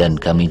 dan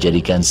kami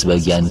jadikan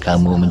sebagian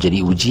kamu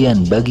menjadi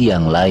ujian bagi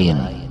yang lain.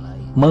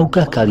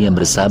 Maukah kalian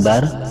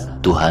bersabar?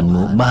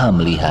 Tuhanmu maha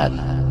melihat.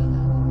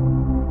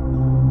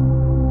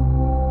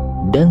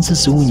 Dan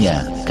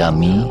sesungguhnya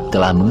kami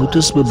telah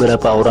mengutus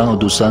beberapa orang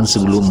utusan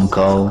sebelum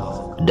engkau,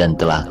 dan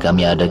telah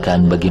kami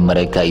adakan bagi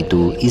mereka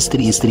itu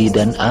istri-istri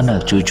dan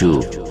anak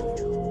cucu.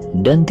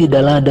 Dan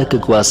tidaklah ada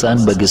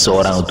kekuasaan bagi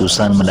seorang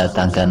utusan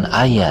mendatangkan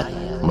ayat,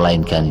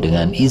 melainkan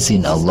dengan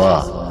izin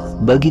Allah.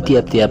 Bagi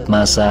tiap-tiap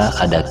masa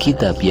ada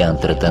kitab yang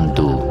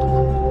tertentu.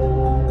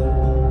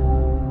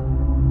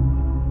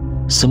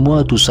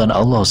 Semua utusan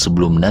Allah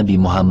sebelum Nabi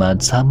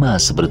Muhammad sama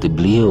seperti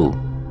beliau.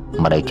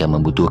 Mereka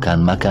membutuhkan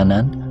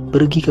makanan,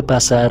 pergi ke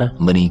pasar,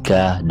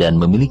 menikah, dan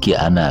memiliki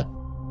anak.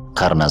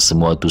 Karena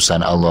semua utusan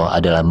Allah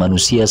adalah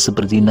manusia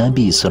seperti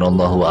Nabi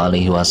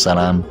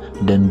SAW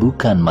dan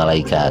bukan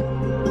malaikat.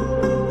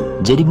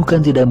 Jadi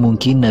bukan tidak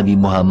mungkin Nabi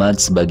Muhammad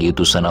sebagai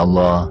utusan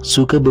Allah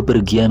suka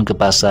bepergian ke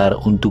pasar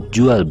untuk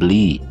jual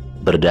beli,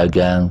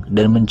 berdagang,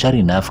 dan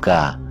mencari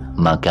nafkah,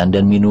 makan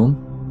dan minum,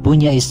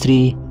 punya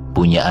istri,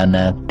 punya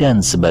anak,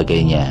 dan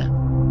sebagainya.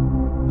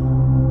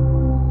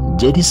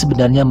 Jadi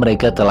sebenarnya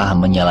mereka telah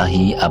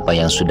menyalahi apa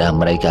yang sudah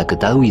mereka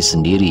ketahui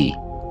sendiri.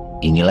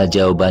 Inilah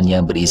jawaban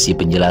yang berisi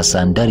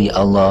penjelasan dari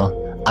Allah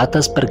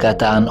atas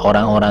perkataan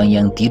orang-orang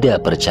yang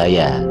tidak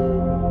percaya.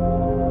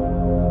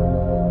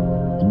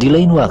 Di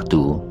lain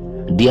waktu,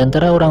 di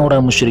antara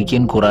orang-orang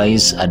musyrikin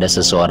Quraisy ada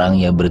seseorang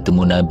yang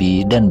bertemu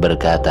Nabi dan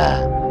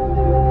berkata,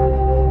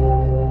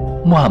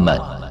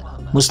 "Muhammad,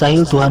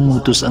 mustahil Tuhan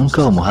mengutus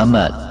engkau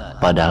Muhammad,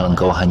 padahal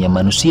engkau hanya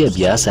manusia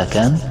biasa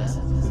kan?"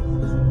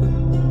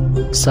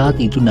 Saat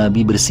itu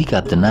Nabi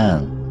bersikap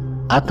tenang.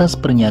 Atas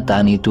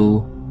pernyataan itu,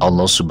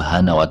 Allah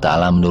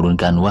SWT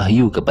menurunkan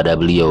wahyu kepada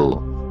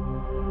beliau.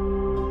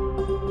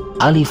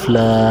 Alif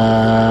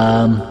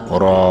Lam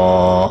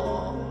Ra.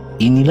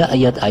 Inilah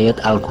ayat-ayat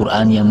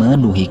Al-Quran yang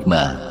mengandung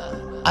hikmah.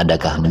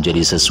 Adakah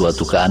menjadi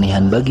sesuatu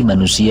keanehan bagi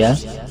manusia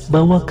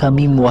bahwa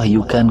kami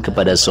mewahyukan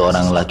kepada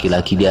seorang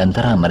laki-laki di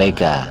antara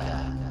mereka?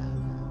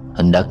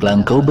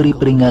 Hendaklah engkau beri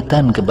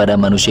peringatan kepada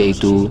manusia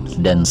itu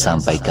dan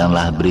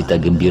sampaikanlah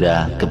berita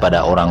gembira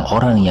kepada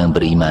orang-orang yang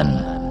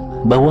beriman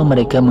bahwa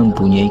mereka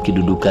mempunyai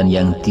kedudukan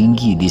yang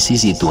tinggi di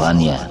sisi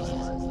Tuhannya.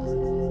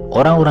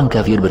 Orang-orang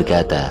kafir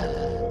berkata,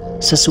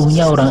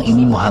 "Sesungguhnya orang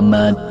ini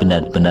Muhammad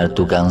benar-benar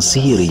tukang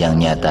sihir yang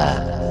nyata.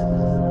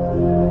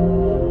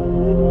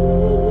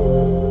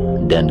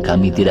 Dan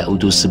kami tidak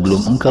utus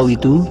sebelum engkau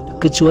itu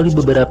kecuali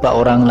beberapa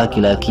orang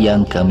laki-laki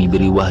yang kami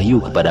beri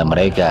wahyu kepada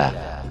mereka.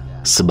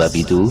 Sebab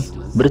itu,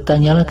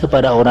 bertanyalah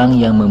kepada orang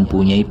yang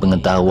mempunyai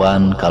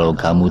pengetahuan kalau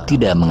kamu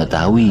tidak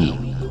mengetahui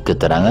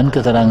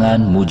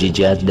keterangan-keterangan,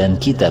 mukjizat dan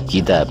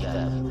kitab-kitab.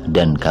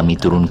 Dan kami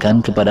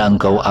turunkan kepada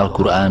engkau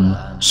Al-Quran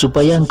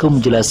supaya engkau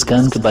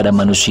menjelaskan kepada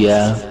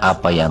manusia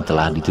apa yang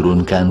telah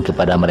diturunkan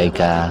kepada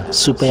mereka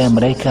supaya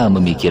mereka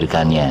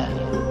memikirkannya."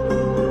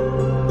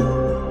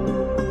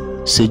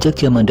 Sejak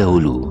zaman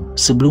dahulu,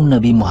 sebelum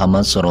Nabi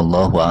Muhammad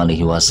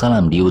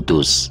SAW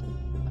diutus,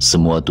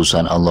 semua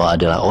utusan Allah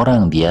adalah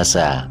orang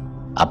biasa.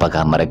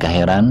 Apakah mereka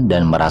heran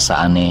dan merasa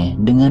aneh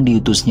dengan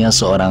diutusnya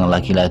seorang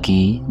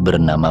laki-laki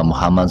bernama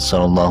Muhammad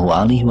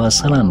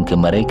SAW ke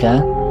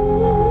mereka?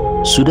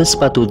 Sudah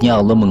sepatutnya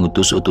Allah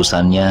mengutus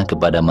utusannya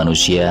kepada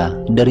manusia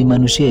dari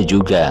manusia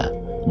juga,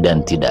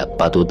 dan tidak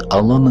patut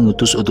Allah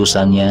mengutus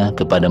utusannya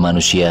kepada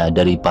manusia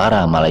dari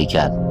para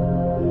malaikat.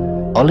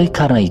 Oleh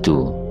karena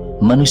itu,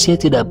 manusia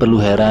tidak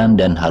perlu heran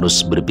dan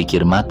harus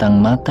berpikir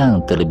matang-matang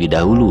terlebih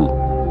dahulu.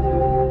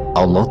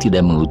 Allah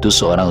tidak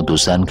mengutus seorang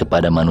utusan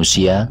kepada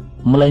manusia,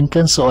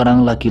 melainkan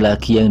seorang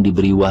laki-laki yang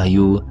diberi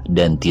wahyu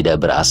dan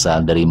tidak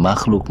berasal dari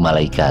makhluk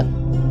malaikat.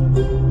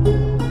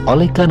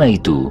 Oleh karena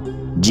itu,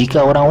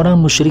 jika orang-orang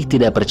musyrik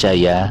tidak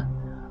percaya,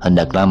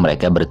 hendaklah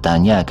mereka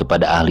bertanya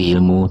kepada ahli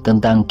ilmu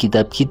tentang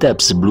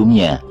kitab-kitab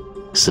sebelumnya,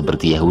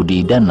 seperti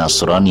Yahudi dan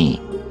Nasrani.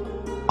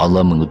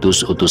 Allah mengutus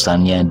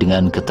utusannya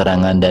dengan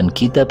keterangan dan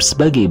kitab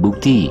sebagai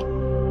bukti.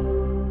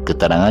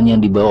 Keterangan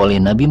yang dibawa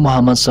oleh Nabi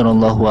Muhammad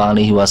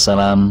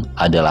SAW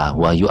adalah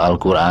wahyu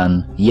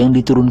Al-Quran yang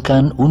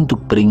diturunkan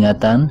untuk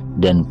peringatan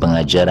dan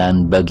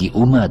pengajaran bagi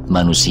umat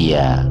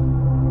manusia.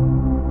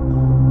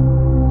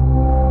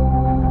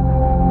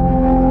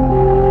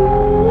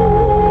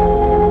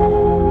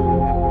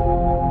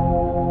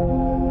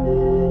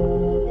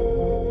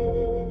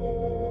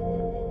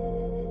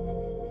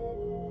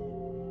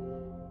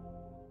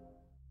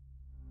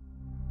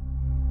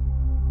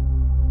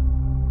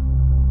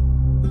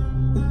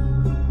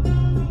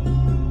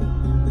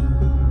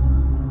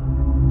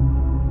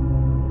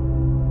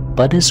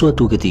 Pada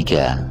suatu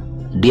ketika,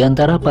 di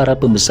antara para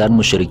pembesar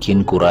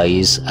musyrikin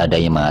Quraisy ada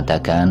yang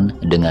mengatakan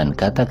dengan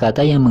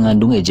kata-kata yang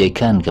mengandung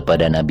ejekan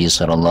kepada Nabi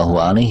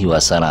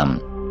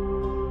SAW,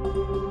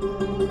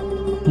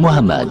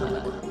 "Muhammad,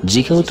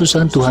 jika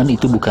utusan Tuhan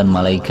itu bukan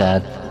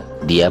malaikat,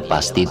 dia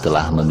pasti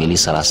telah memilih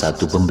salah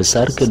satu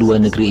pembesar kedua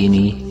negeri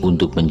ini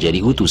untuk menjadi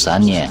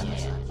utusannya.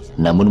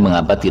 Namun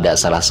mengapa tidak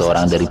salah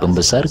seorang dari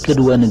pembesar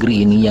kedua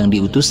negeri ini yang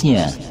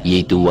diutusnya,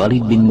 yaitu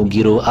Walid bin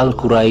Mughirah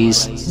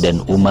al-Quraisy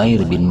dan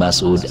Umair bin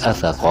Mas'ud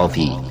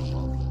al-Thaqafi?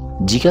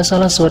 Jika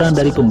salah seorang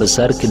dari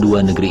pembesar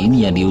kedua negeri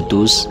ini yang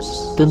diutus,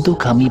 tentu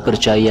kami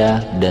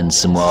percaya dan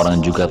semua orang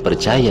juga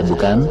percaya,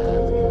 bukan?"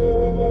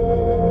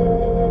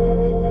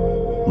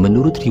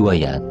 Menurut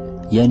riwayat,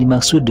 yang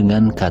dimaksud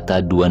dengan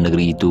kata dua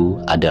negeri itu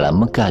adalah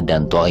Mekah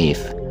dan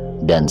Taif.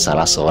 Dan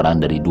salah seorang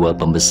dari dua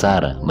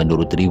pembesar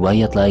menurut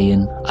riwayat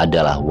lain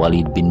adalah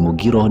Walid bin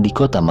Mughirah di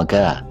kota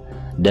Mekah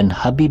dan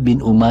Habib bin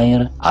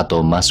Umair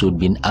atau Mas'ud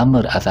bin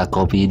Amr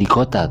al-Thaqafi di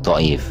kota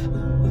Taif.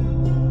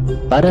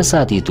 Pada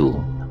saat itu,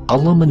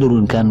 Allah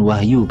menurunkan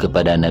wahyu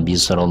kepada Nabi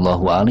SAW.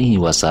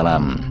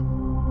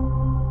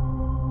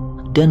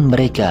 Dan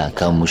mereka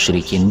kaum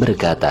musyrikin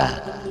berkata,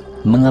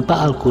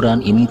 mengapa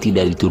Al-Quran ini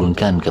tidak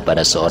diturunkan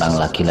kepada seorang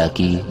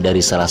laki-laki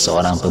dari salah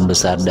seorang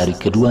pembesar dari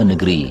kedua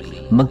negeri,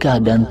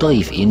 Mekah dan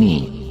Taif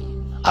ini?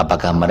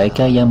 Apakah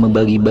mereka yang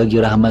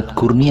membagi-bagi rahmat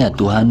kurnia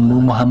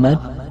Tuhanmu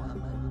Muhammad?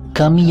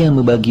 Kami yang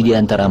membagi di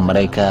antara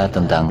mereka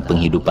tentang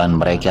penghidupan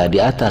mereka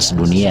di atas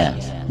dunia,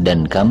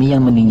 dan kami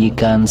yang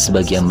meninggikan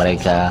sebagian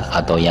mereka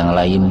atau yang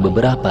lain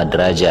beberapa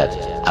derajat,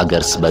 agar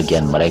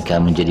sebagian mereka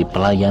menjadi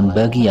pelayan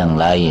bagi yang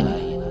lain.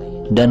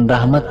 Dan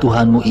rahmat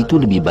Tuhanmu itu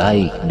lebih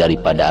baik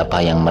daripada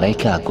apa yang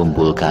mereka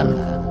kumpulkan.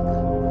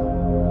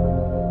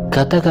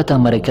 Kata-kata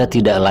mereka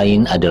tidak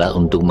lain adalah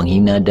untuk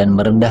menghina dan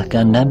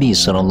merendahkan Nabi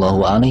SAW,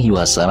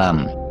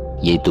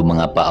 yaitu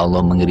mengapa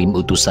Allah mengirim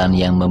utusan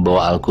yang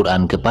membawa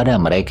Al-Quran kepada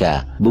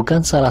mereka, bukan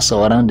salah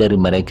seorang dari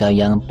mereka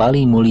yang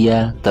paling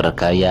mulia,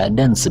 terkaya,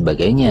 dan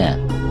sebagainya.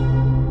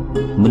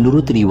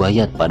 Menurut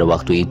riwayat pada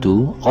waktu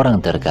itu, orang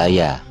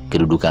terkaya,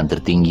 kedudukan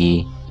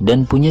tertinggi,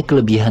 dan punya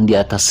kelebihan di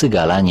atas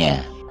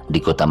segalanya di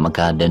kota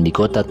Mekah dan di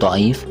kota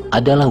Taif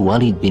adalah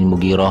Walid bin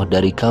Mughirah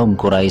dari kaum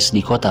Quraisy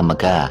di kota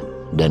Mekah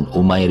dan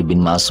Umair bin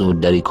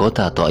Mas'ud dari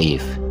kota Taif.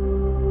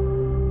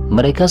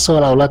 Mereka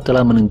seolah-olah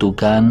telah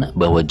menentukan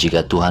bahwa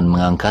jika Tuhan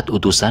mengangkat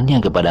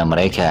utusannya kepada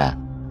mereka,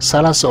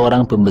 salah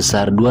seorang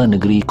pembesar dua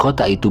negeri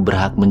kota itu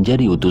berhak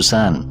menjadi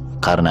utusan,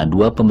 karena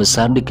dua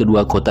pembesar di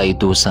kedua kota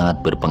itu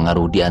sangat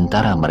berpengaruh di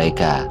antara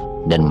mereka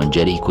dan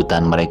menjadi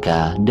ikutan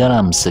mereka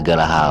dalam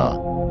segala hal.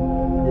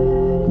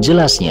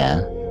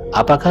 Jelasnya,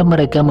 apakah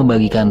mereka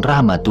membagikan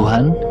rahmat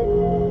Tuhan?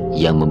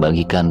 Yang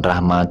membagikan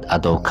rahmat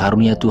atau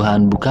karunia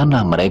Tuhan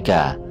bukanlah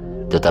mereka,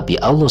 tetapi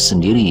Allah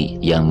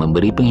sendiri yang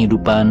memberi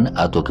penghidupan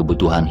atau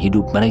kebutuhan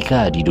hidup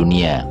mereka di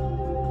dunia.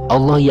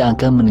 Allah yang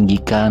akan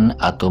meninggikan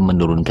atau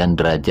menurunkan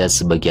derajat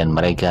sebagian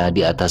mereka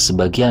di atas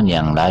sebagian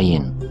yang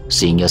lain,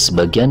 sehingga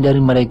sebagian dari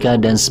mereka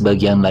dan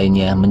sebagian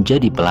lainnya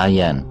menjadi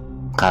pelayan,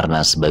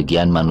 karena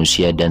sebagian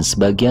manusia dan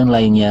sebagian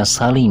lainnya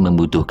saling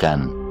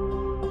membutuhkan.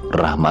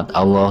 Rahmat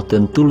Allah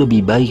tentu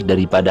lebih baik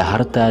daripada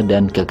harta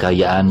dan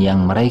kekayaan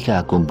yang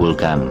mereka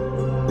kumpulkan.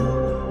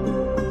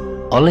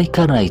 Oleh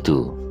karena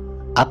itu,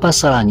 apa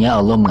salahnya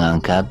Allah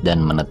mengangkat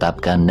dan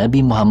menetapkan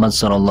Nabi Muhammad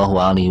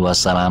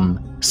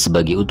SAW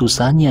sebagai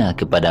utusannya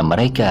kepada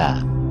mereka?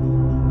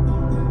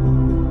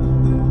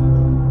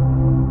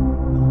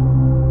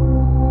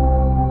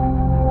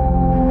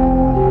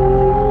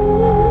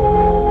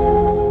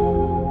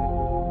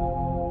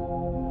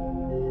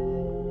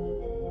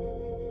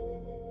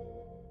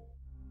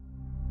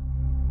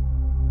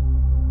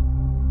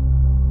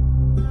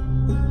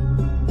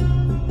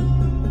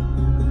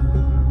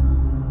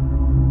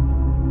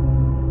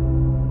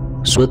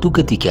 Suatu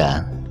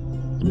ketika,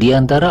 di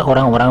antara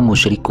orang-orang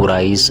musyrik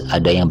Quraisy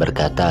ada yang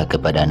berkata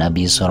kepada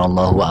Nabi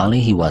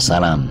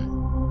SAW,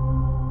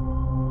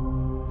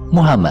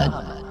 Muhammad,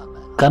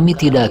 kami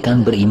tidak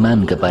akan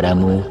beriman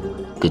kepadamu,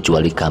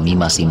 kecuali kami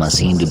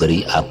masing-masing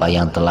diberi apa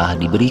yang telah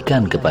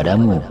diberikan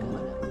kepadamu,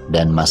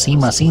 dan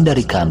masing-masing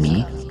dari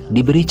kami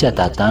diberi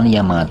catatan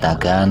yang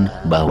mengatakan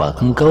bahwa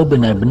engkau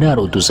benar-benar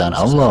utusan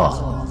Allah.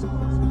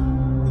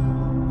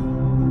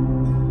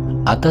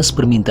 Atas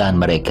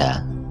permintaan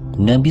mereka,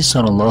 Nabi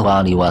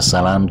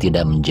SAW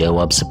tidak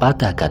menjawab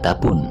sepatah kata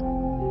pun.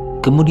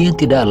 Kemudian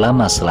tidak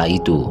lama setelah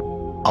itu,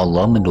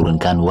 Allah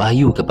menurunkan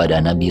wahyu kepada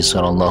Nabi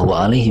SAW.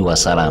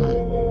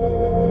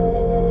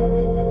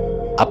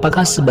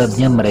 Apakah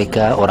sebabnya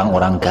mereka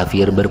orang-orang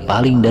kafir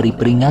berpaling dari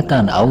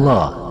peringatan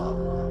Allah?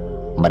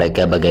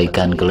 Mereka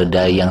bagaikan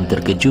keledai yang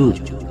terkejut,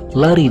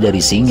 lari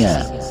dari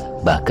singa.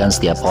 Bahkan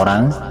setiap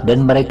orang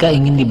dan mereka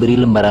ingin diberi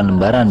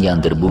lembaran-lembaran yang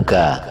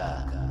terbuka.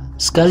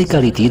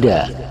 Sekali-kali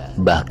tidak.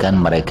 Bahkan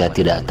mereka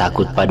tidak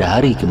takut pada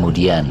hari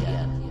kemudian.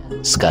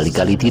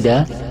 Sekali-kali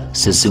tidak,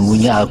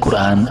 sesungguhnya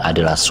Al-Quran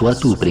adalah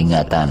suatu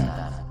peringatan.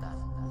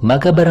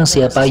 Maka barang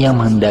siapa yang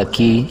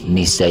menghendaki,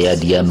 niscaya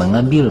dia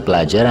mengambil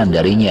pelajaran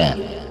darinya.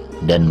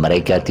 Dan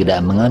mereka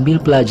tidak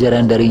mengambil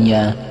pelajaran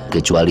darinya,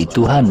 kecuali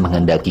Tuhan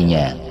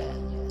menghendakinya.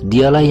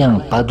 Dialah yang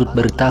patut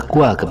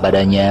bertakwa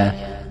kepadanya,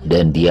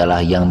 dan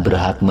dialah yang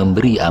berhak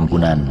memberi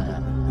ampunan.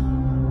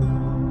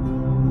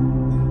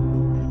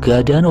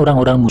 Keadaan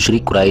orang-orang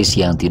musyrik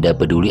Quraisy yang tidak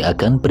peduli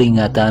akan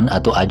peringatan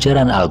atau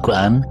ajaran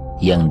Al-Quran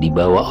yang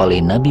dibawa oleh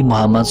Nabi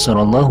Muhammad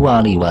SAW,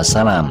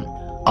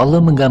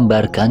 Allah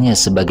menggambarkannya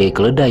sebagai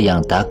keledai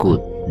yang takut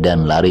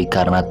dan lari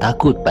karena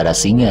takut pada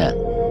singa.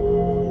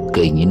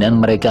 Keinginan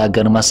mereka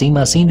agar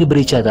masing-masing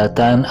diberi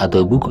catatan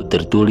atau buku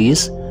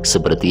tertulis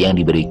seperti yang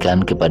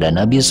diberikan kepada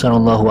Nabi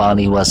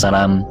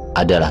SAW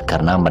adalah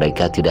karena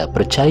mereka tidak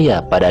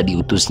percaya pada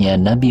diutusnya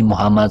Nabi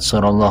Muhammad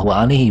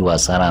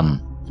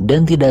SAW.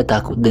 Dan tidak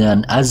takut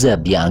dengan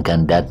azab yang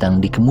akan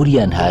datang di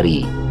kemudian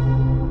hari.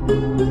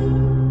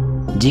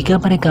 Jika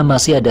mereka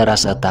masih ada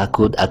rasa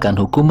takut akan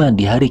hukuman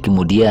di hari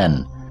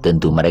kemudian,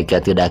 tentu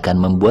mereka tidak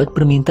akan membuat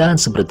permintaan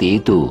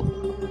seperti itu.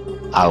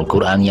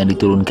 Al-Quran yang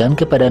diturunkan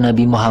kepada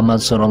Nabi Muhammad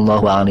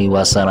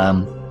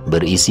SAW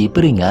berisi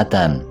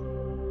peringatan.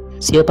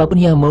 Siapapun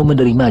yang mau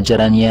menerima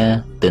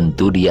ajarannya,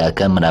 tentu dia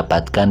akan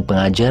mendapatkan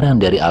pengajaran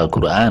dari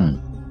Al-Quran.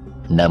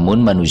 Namun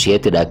manusia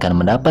tidak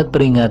akan mendapat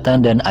peringatan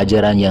dan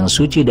ajaran yang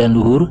suci dan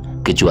luhur,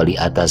 kecuali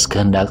atas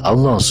kehendak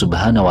Allah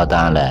SWT.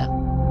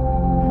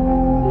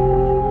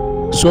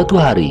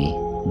 Suatu hari,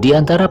 di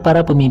antara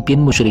para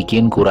pemimpin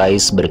musyrikin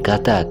Quraisy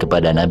berkata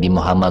kepada Nabi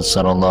Muhammad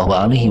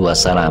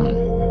SAW,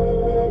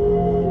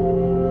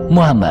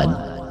 "Muhammad,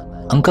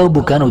 engkau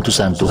bukan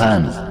utusan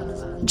Tuhan.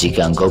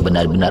 Jika engkau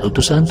benar-benar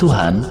utusan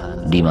Tuhan,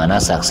 di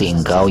mana saksi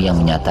engkau yang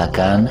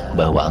menyatakan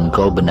bahwa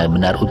engkau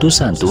benar-benar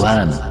utusan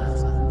Tuhan?"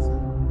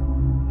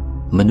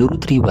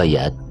 Menurut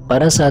riwayat,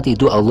 pada saat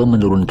itu Allah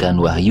menurunkan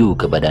wahyu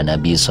kepada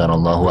Nabi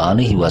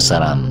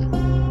SAW.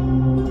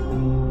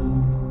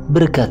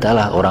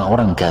 Berkatalah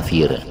orang-orang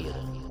kafir,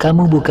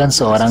 "Kamu bukan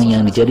seorang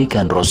yang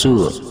dijadikan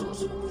rasul."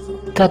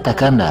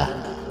 Katakanlah,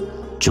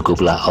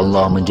 "Cukuplah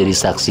Allah menjadi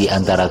saksi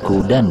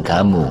antaraku dan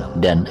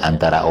kamu, dan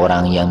antara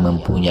orang yang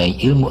mempunyai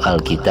ilmu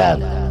Alkitab."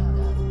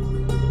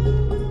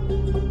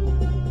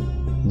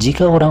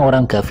 Jika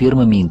orang-orang kafir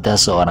meminta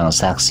seorang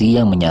saksi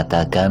yang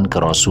menyatakan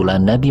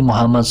kerasulan Nabi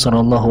Muhammad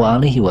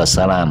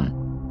SAW,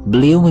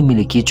 beliau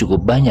memiliki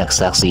cukup banyak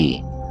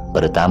saksi.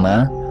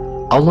 Pertama,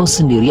 Allah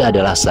sendiri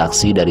adalah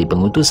saksi dari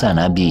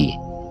pengutusan Nabi.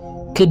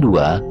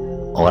 Kedua,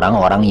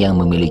 orang-orang yang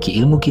memiliki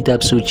ilmu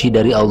kitab suci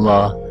dari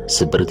Allah,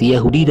 seperti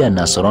Yahudi dan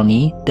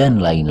Nasrani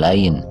dan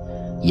lain-lain,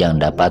 yang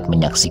dapat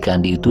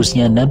menyaksikan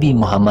diutusnya Nabi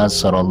Muhammad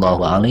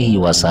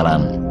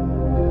SAW.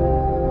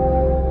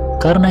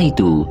 Karena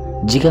itu,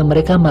 jika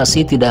mereka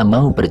masih tidak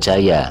mau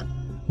percaya,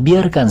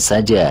 biarkan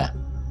saja.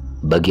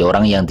 Bagi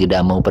orang yang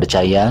tidak mau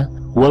percaya,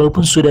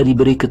 walaupun sudah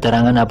diberi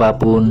keterangan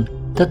apapun,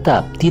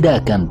 tetap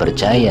tidak akan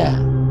percaya.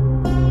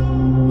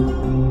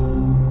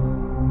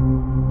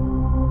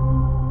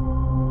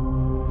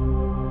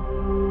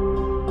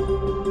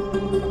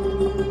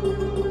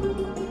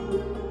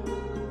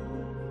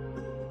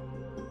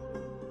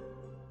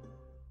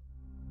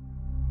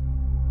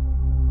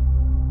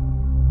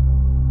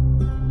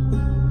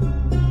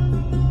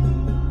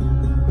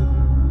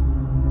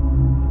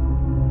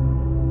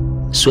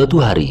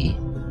 Suatu hari,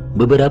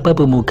 beberapa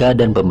pemuka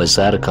dan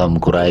pembesar kaum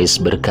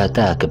Quraisy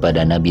berkata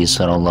kepada Nabi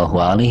SAW,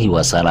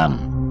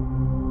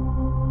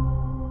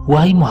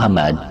 "Wahai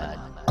Muhammad,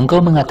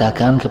 engkau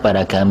mengatakan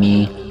kepada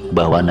kami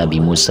bahwa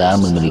Nabi Musa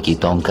memiliki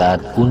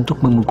tongkat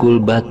untuk memukul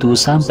batu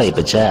sampai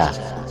pecah,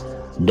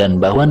 dan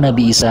bahwa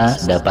Nabi Isa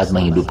dapat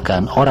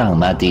menghidupkan orang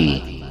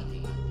mati.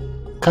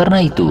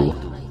 Karena itu,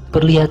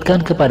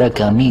 perlihatkan kepada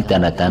kami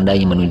tanda-tanda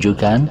yang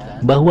menunjukkan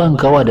bahwa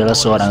engkau adalah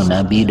seorang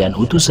Nabi dan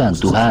utusan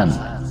Tuhan.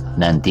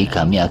 Nanti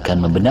kami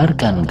akan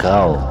membenarkan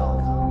engkau."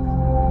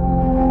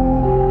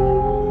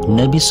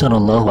 Nabi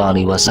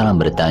SAW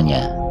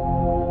bertanya,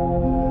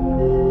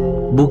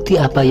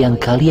 "Bukti apa yang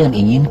kalian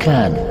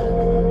inginkan?"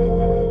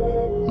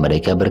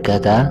 Mereka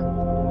berkata,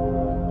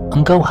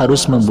 "Engkau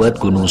harus membuat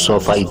gunung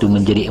Sofa itu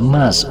menjadi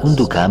emas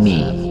untuk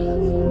kami."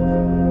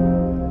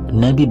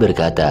 Nabi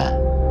berkata,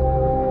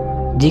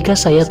 "Jika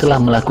saya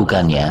telah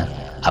melakukannya,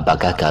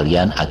 apakah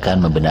kalian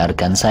akan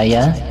membenarkan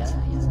saya?"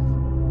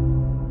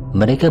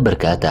 Mereka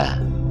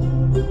berkata,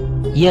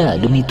 "Ya,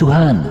 demi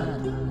Tuhan,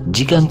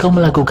 jika engkau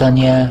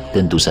melakukannya,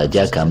 tentu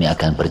saja kami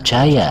akan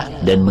percaya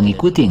dan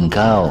mengikuti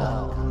engkau."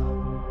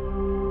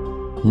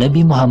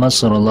 Nabi Muhammad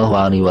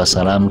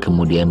SAW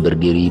kemudian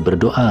berdiri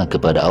berdoa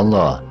kepada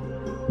Allah,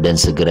 dan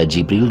segera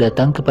Jibril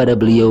datang kepada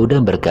beliau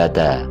dan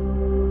berkata,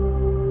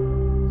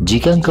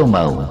 "Jika engkau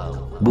mau,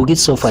 bukit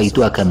Sofa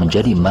itu akan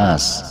menjadi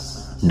emas.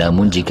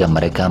 Namun jika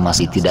mereka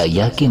masih tidak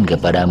yakin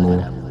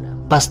kepadamu,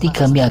 pasti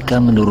kami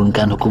akan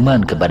menurunkan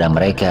hukuman kepada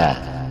mereka.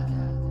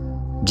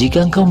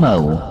 Jika engkau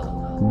mau,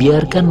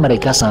 biarkan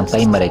mereka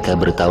sampai mereka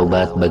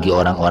bertaubat bagi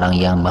orang-orang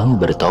yang mau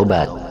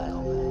bertaubat.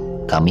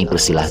 Kami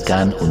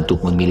persilahkan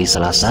untuk memilih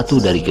salah satu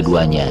dari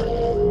keduanya."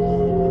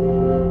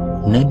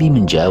 Nabi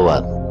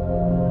menjawab,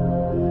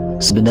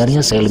 "Sebenarnya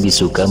saya lebih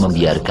suka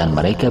membiarkan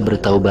mereka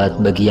bertaubat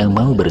bagi yang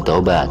mau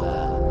bertaubat."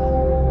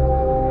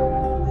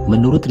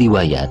 Menurut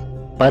riwayat,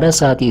 pada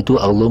saat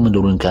itu Allah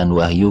menurunkan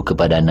wahyu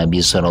kepada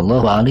Nabi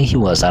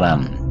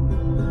SAW.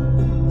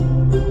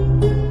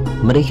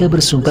 Mereka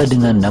bersumpah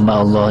dengan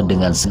nama Allah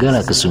dengan segala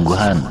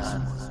kesungguhan,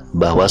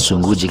 bahwa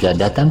sungguh jika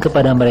datang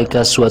kepada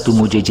mereka suatu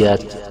mukjizat,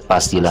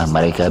 pastilah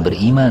mereka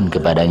beriman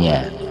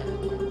kepadanya.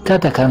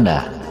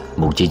 Katakanlah,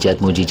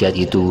 mukjizat-mukjizat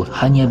itu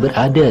hanya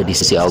berada di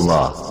sisi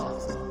Allah.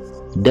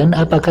 Dan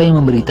apakah yang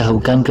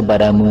memberitahukan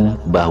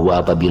kepadamu bahwa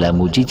apabila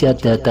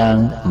mukjizat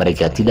datang,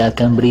 mereka tidak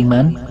akan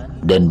beriman?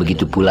 Dan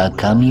begitu pula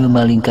kami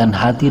memalingkan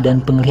hati dan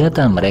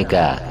penglihatan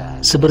mereka,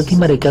 seperti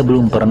mereka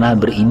belum pernah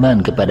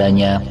beriman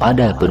kepadanya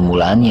pada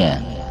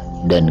permulaannya,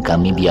 dan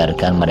kami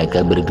biarkan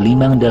mereka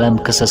bergelimang dalam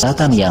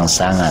kesesatan yang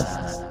sangat.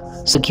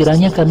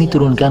 Sekiranya kami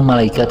turunkan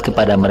malaikat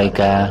kepada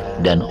mereka,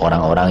 dan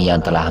orang-orang yang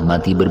telah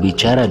mati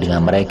berbicara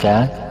dengan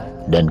mereka,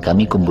 dan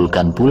kami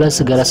kumpulkan pula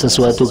segala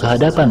sesuatu ke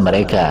hadapan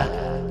mereka,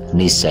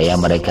 niscaya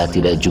mereka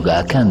tidak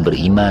juga akan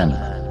beriman,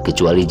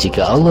 kecuali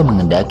jika Allah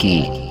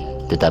menghendaki.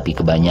 Tetapi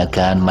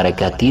kebanyakan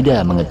mereka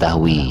tidak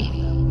mengetahui.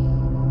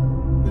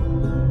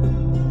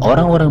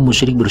 Orang-orang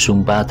musyrik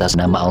bersumpah atas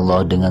nama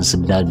Allah dengan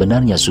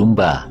sebenar-benarnya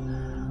sumpah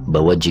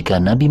bahwa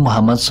jika Nabi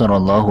Muhammad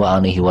SAW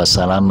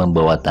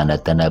membawa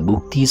tanda-tanda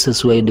bukti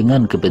sesuai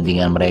dengan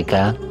kepentingan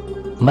mereka,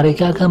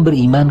 mereka akan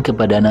beriman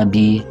kepada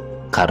Nabi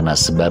karena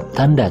sebab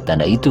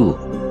tanda-tanda itu.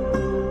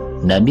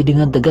 Nabi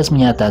dengan tegas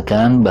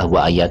menyatakan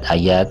bahwa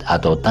ayat-ayat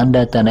atau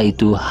tanda-tanda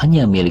itu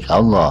hanya milik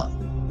Allah.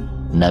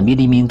 Nabi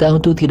diminta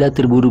untuk tidak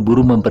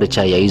terburu-buru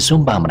mempercayai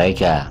sumpah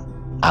mereka.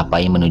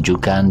 Apa yang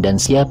menunjukkan dan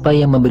siapa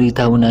yang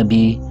memberitahu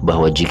Nabi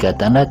bahwa jika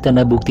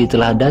tanda-tanda bukti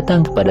telah datang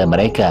kepada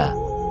mereka,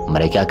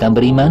 mereka akan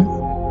beriman?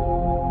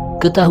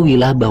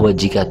 Ketahuilah bahwa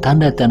jika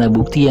tanda-tanda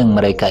bukti yang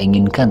mereka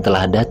inginkan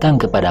telah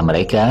datang kepada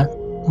mereka,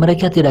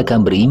 mereka tidak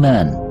akan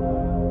beriman.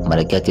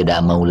 Mereka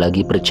tidak mau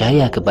lagi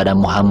percaya kepada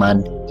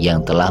Muhammad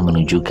yang telah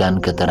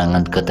menunjukkan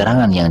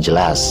keterangan-keterangan yang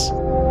jelas.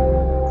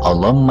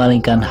 Allah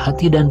memalingkan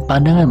hati dan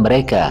pandangan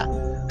mereka,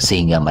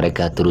 sehingga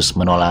mereka terus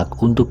menolak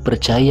untuk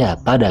percaya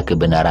pada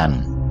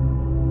kebenaran.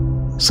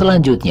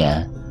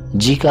 Selanjutnya,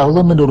 jika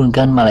Allah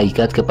menurunkan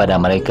malaikat kepada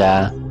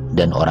mereka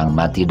dan orang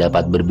mati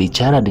dapat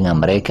berbicara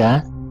dengan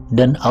mereka,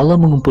 dan Allah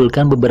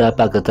mengumpulkan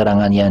beberapa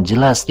keterangan yang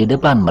jelas di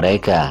depan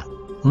mereka,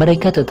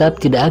 mereka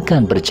tetap tidak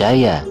akan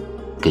percaya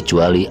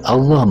kecuali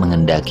Allah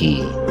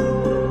menghendaki.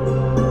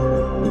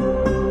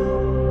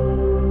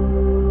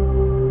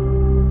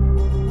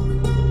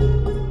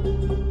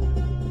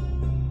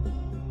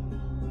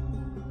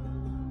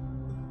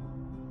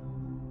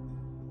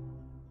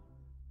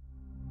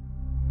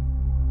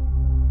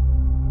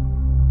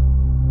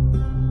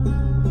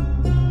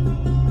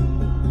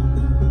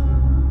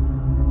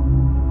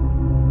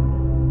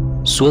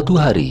 Suatu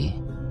hari,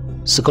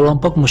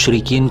 sekelompok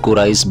musyrikin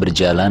Quraisy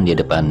berjalan di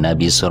depan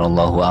Nabi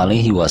SAW.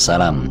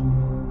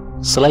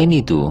 Selain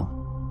itu,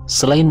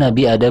 selain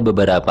Nabi ada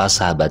beberapa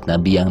sahabat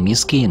Nabi yang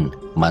miskin,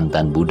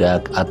 mantan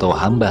budak atau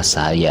hamba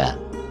sahaya,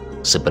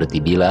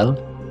 seperti Bilal,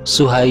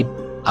 Suhaib,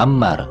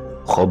 Ammar,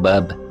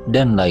 Khobab,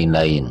 dan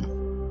lain-lain.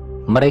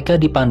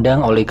 Mereka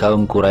dipandang oleh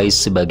kaum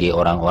Quraisy sebagai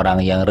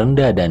orang-orang yang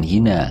rendah dan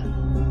hina.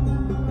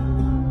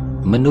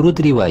 Menurut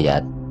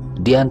riwayat,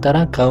 di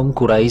antara kaum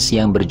Quraisy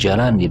yang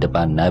berjalan di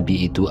depan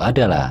Nabi itu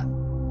adalah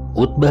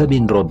Utbah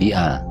bin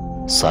Robi'ah,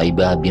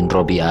 Saibah bin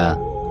Robi'ah,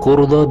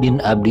 Qurdah bin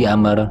Abdi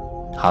Amr,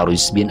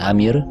 Haris bin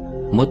Amir,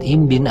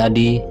 Mut'im bin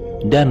Adi,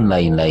 dan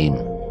lain-lain,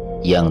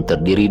 yang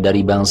terdiri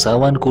dari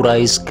bangsawan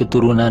Quraisy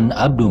keturunan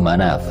Abdu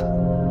Manaf.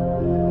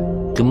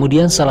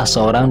 Kemudian salah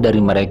seorang dari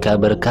mereka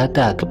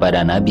berkata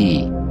kepada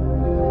Nabi,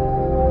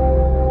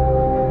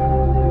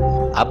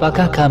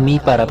 "Apakah kami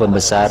para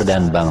pembesar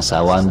dan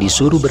bangsawan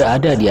disuruh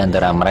berada di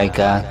antara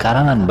mereka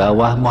karangan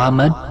bawah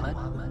Muhammad?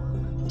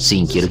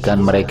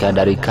 Singkirkan mereka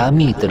dari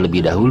kami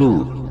terlebih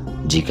dahulu.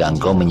 Jika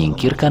engkau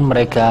menyingkirkan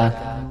mereka,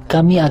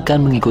 kami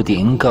akan mengikuti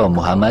engkau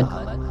Muhammad."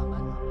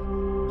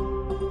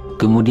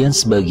 Kemudian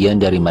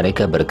sebagian dari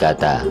mereka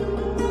berkata,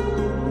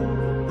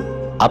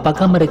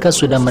 "Apakah mereka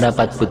sudah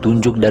mendapat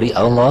petunjuk dari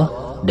Allah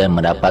dan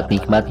mendapat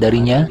nikmat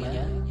darinya?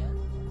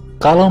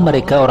 Kalau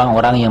mereka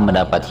orang-orang yang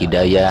mendapat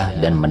hidayah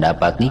dan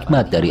mendapat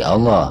nikmat dari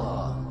Allah,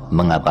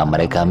 mengapa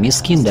mereka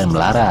miskin dan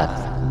melarat?"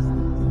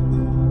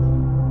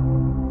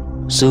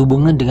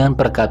 Sehubungan dengan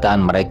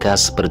perkataan mereka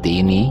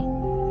seperti ini,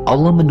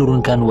 Allah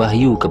menurunkan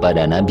wahyu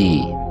kepada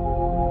Nabi.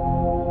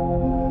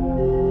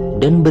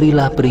 "Dan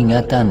berilah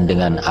peringatan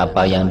dengan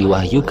apa yang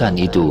diwahyukan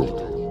itu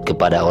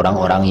kepada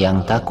orang-orang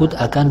yang takut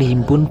akan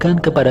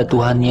dihimpunkan kepada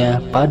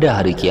Tuhannya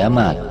pada hari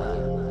kiamat.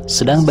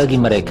 Sedang bagi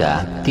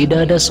mereka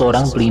tidak ada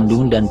seorang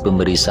pelindung dan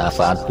pemberi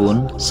syafaat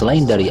pun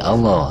selain dari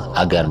Allah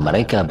agar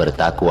mereka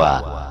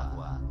bertakwa.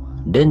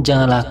 Dan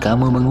janganlah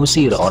kamu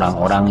mengusir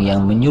orang-orang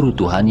yang menyuruh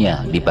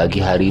Tuhannya di pagi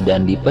hari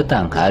dan di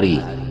petang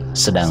hari,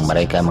 sedang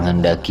mereka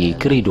menghendaki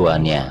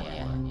keriduannya.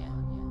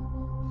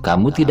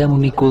 Kamu tidak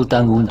memikul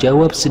tanggung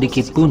jawab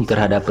sedikit pun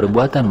terhadap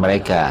perbuatan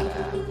mereka,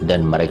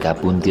 dan mereka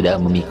pun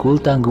tidak memikul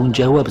tanggung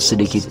jawab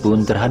sedikit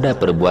pun terhadap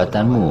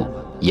perbuatanmu,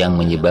 yang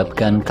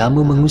menyebabkan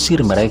kamu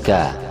mengusir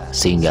mereka,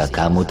 sehingga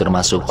kamu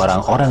termasuk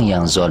orang-orang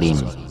yang zalim.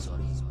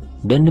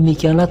 Dan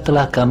demikianlah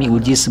telah kami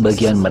uji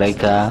sebagian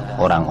mereka,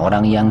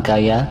 orang-orang yang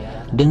kaya,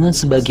 dengan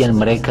sebagian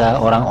mereka,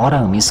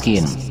 orang-orang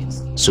miskin,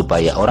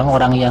 supaya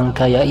orang-orang yang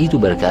kaya itu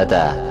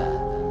berkata,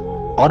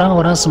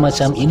 'Orang-orang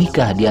semacam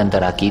inikah di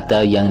antara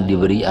kita yang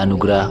diberi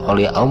anugerah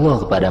oleh Allah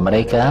kepada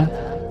mereka?'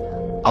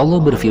 Allah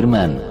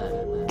berfirman,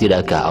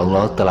 'Tidakkah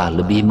Allah telah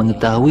lebih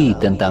mengetahui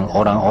tentang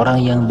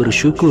orang-orang yang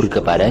bersyukur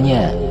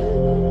kepadanya?'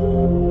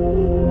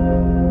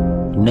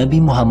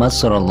 Nabi Muhammad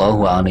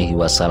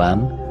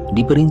SAW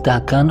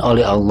diperintahkan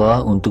oleh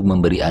Allah untuk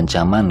memberi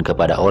ancaman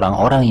kepada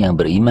orang-orang yang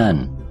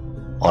beriman.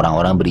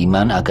 Orang-orang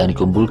beriman akan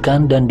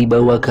dikumpulkan dan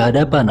dibawa ke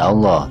hadapan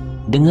Allah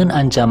dengan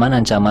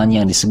ancaman-ancaman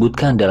yang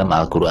disebutkan dalam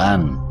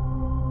Al-Quran.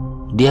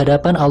 Di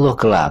hadapan Allah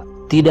kelak,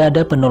 tidak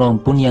ada penolong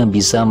pun yang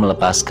bisa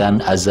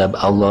melepaskan azab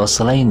Allah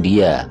selain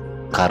Dia.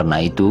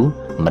 Karena itu,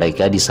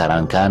 mereka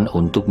disarankan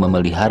untuk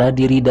memelihara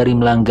diri dari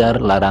melanggar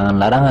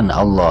larangan-larangan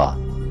Allah.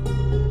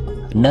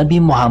 Nabi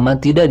Muhammad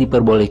tidak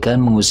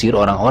diperbolehkan mengusir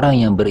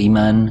orang-orang yang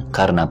beriman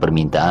karena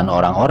permintaan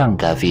orang-orang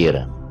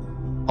kafir.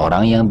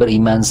 Orang yang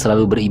beriman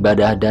selalu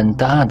beribadah dan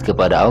taat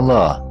kepada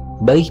Allah,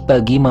 baik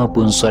pagi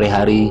maupun sore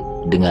hari,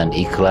 dengan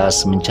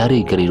ikhlas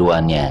mencari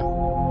keridhoannya.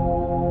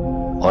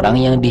 Orang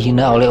yang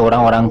dihina oleh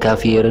orang-orang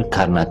kafir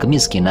karena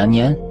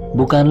kemiskinannya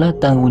bukanlah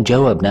tanggung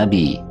jawab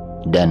Nabi,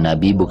 dan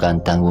Nabi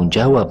bukan tanggung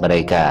jawab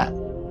mereka.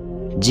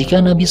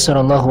 Jika Nabi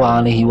SAW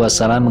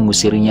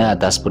mengusirnya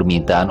atas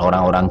permintaan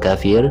orang-orang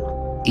kafir,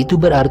 itu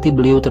berarti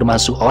beliau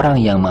termasuk orang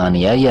yang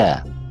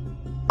menganiaya.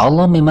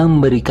 Allah memang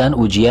memberikan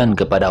ujian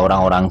kepada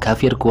orang-orang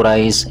kafir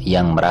Quraisy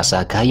yang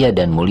merasa kaya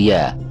dan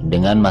mulia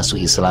dengan masuk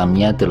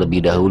Islamnya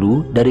terlebih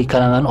dahulu dari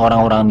kalangan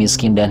orang-orang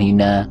miskin dan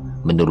hina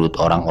menurut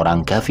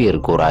orang-orang kafir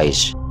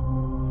Quraisy.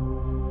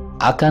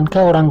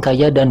 Akankah orang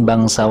kaya dan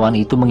bangsawan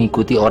itu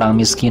mengikuti orang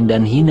miskin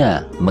dan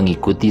hina,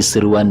 mengikuti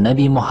seruan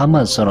Nabi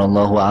Muhammad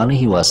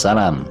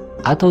SAW,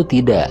 atau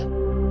tidak?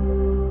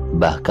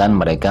 Bahkan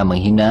mereka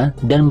menghina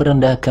dan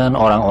merendahkan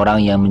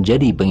orang-orang yang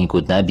menjadi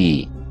pengikut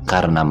Nabi,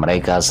 karena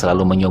mereka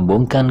selalu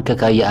menyombongkan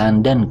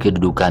kekayaan dan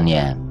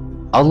kedudukannya.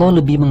 Allah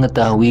lebih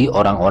mengetahui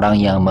orang-orang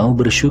yang mau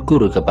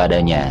bersyukur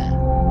kepadanya.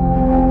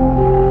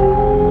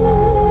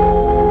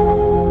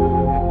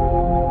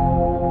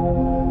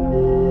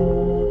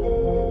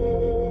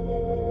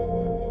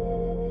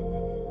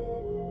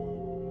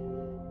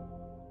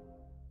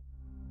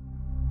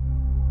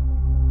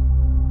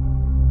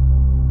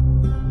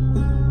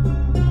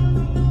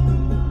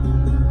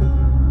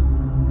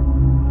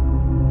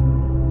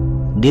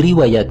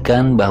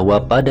 Diriwayatkan bahwa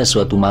pada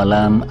suatu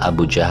malam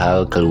Abu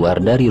Jahal keluar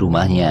dari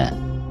rumahnya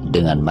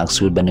dengan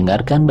maksud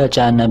mendengarkan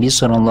bacaan Nabi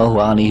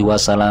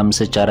SAW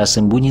secara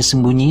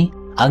sembunyi-sembunyi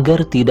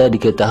agar tidak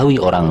diketahui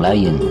orang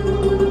lain.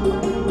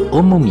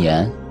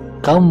 Umumnya,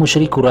 kaum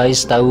musyrik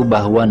Quraisy tahu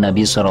bahwa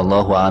Nabi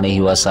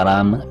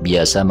SAW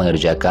biasa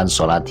mengerjakan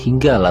sholat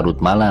hingga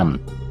larut malam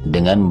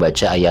dengan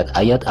membaca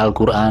ayat-ayat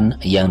Al-Quran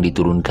yang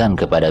diturunkan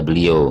kepada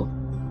beliau.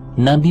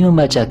 Nabi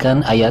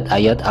membacakan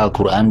ayat-ayat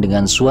Al-Quran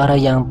dengan suara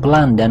yang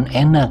pelan dan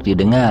enak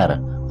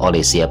didengar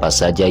oleh siapa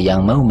saja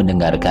yang mau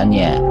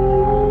mendengarkannya.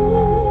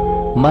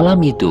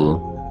 Malam itu,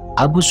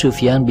 Abu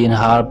Sufyan bin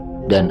Harb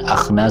dan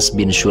Akhnas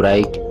bin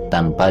Syuraik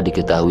tanpa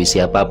diketahui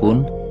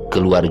siapapun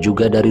keluar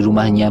juga dari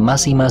rumahnya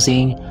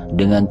masing-masing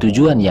dengan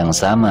tujuan yang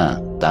sama,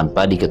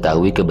 tanpa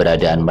diketahui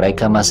keberadaan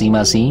mereka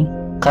masing-masing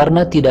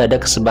karena tidak ada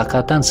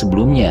kesepakatan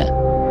sebelumnya.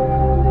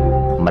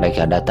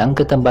 Mereka datang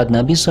ke tempat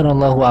Nabi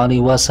SAW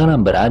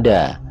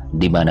berada,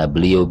 di mana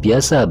beliau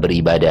biasa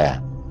beribadah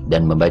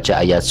dan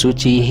membaca ayat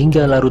suci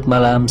hingga larut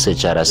malam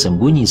secara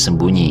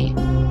sembunyi-sembunyi.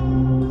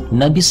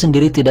 Nabi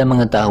sendiri tidak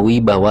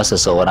mengetahui bahwa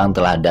seseorang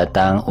telah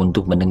datang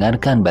untuk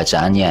mendengarkan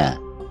bacaannya.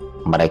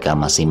 Mereka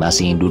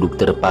masing-masing duduk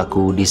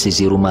terpaku di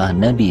sisi rumah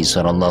Nabi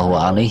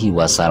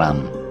SAW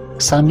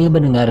sambil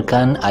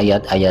mendengarkan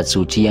ayat-ayat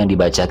suci yang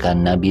dibacakan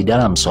Nabi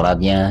dalam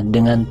sholatnya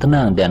dengan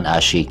tenang dan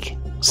asyik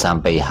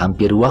sampai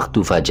hampir waktu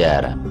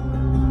fajar.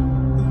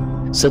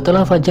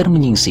 Setelah fajar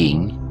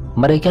menyingsing,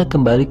 mereka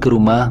kembali ke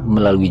rumah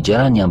melalui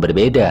jalan yang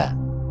berbeda.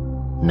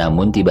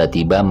 Namun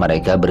tiba-tiba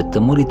mereka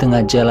bertemu di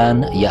tengah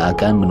jalan yang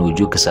akan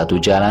menuju ke satu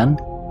jalan,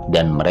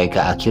 dan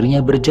mereka akhirnya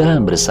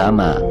berjalan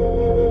bersama.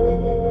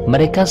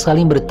 Mereka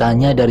saling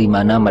bertanya dari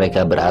mana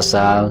mereka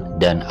berasal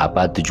dan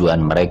apa tujuan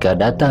mereka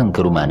datang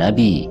ke rumah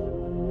Nabi.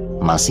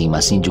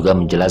 Masing-masing juga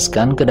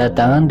menjelaskan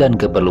kedatangan dan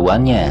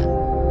keperluannya.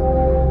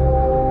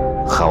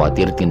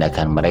 Khawatir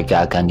tindakan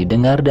mereka akan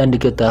didengar dan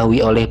diketahui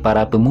oleh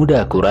para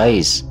pemuda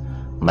Quraisy,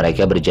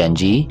 mereka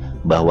berjanji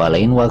bahwa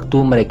lain waktu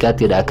mereka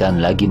tidak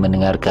akan lagi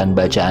mendengarkan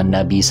bacaan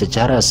Nabi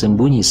secara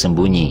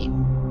sembunyi-sembunyi.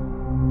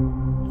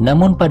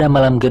 Namun pada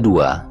malam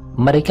kedua,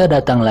 mereka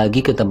datang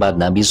lagi ke tempat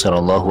Nabi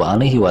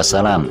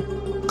SAW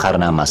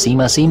karena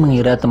masing-masing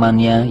mengira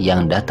temannya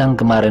yang datang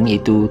kemarin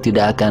itu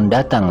tidak akan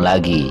datang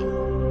lagi.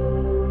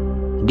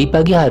 Di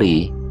pagi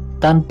hari,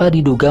 tanpa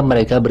diduga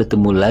mereka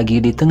bertemu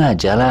lagi di tengah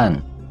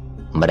jalan.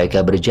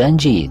 Mereka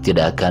berjanji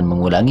tidak akan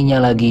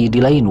mengulanginya lagi di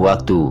lain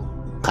waktu,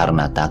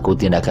 karena takut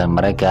tindakan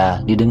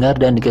mereka didengar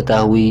dan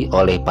diketahui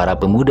oleh para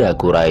pemuda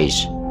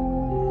Quraisy.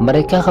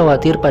 Mereka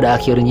khawatir pada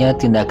akhirnya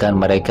tindakan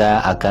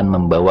mereka akan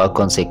membawa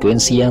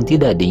konsekuensi yang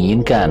tidak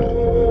diinginkan.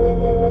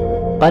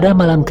 Pada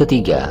malam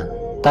ketiga,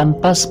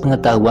 tanpa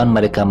sepengetahuan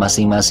mereka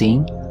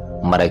masing-masing,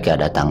 mereka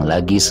datang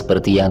lagi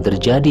seperti yang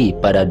terjadi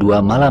pada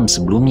 2 malam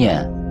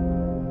sebelumnya.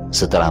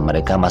 Setelah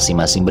mereka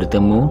masing-masing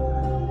bertemu,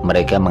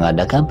 mereka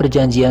mengadakan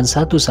perjanjian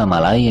satu sama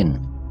lain.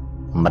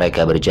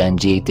 Mereka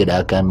berjanji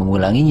tidak akan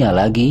mengulanginya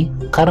lagi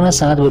karena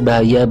sangat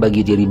berbahaya bagi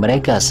diri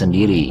mereka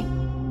sendiri.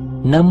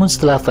 Namun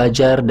setelah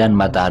fajar dan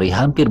matahari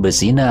hampir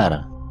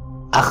bersinar,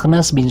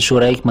 Akhnas bin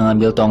Syuraik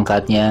mengambil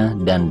tongkatnya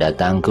dan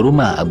datang ke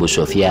rumah Abu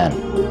Sufyan.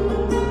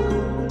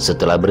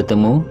 Setelah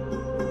bertemu,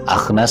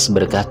 Akhnas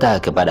berkata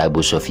kepada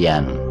Abu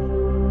Sufyan,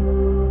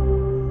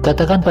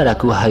 "Katakan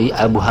padaku, hai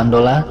Abu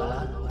Handolah,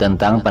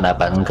 tentang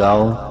pendapat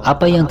engkau,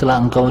 apa yang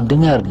telah engkau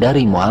dengar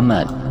dari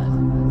Muhammad?"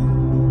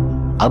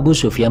 Abu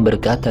Sufyan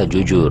berkata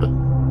jujur,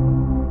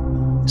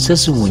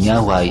 "Sesungguhnya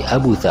wahai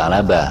Abu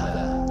Tha'labah,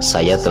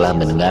 saya telah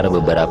mendengar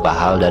beberapa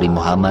hal dari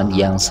Muhammad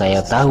yang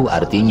saya tahu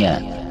artinya,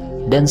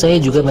 dan saya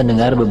juga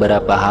mendengar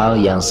beberapa hal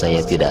yang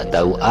saya tidak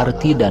tahu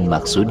arti dan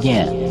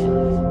maksudnya.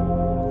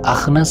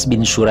 Akhnas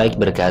bin Syuraik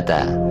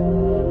berkata,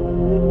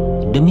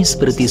 demi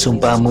seperti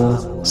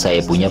sumpahmu,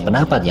 saya punya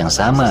pendapat yang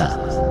sama.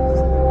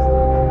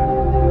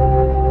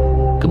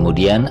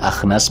 Kemudian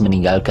Akhnas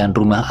meninggalkan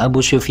rumah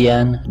Abu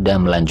Sufyan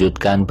dan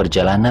melanjutkan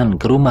perjalanan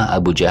ke rumah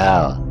Abu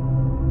Jahal.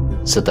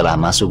 Setelah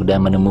masuk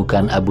dan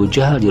menemukan Abu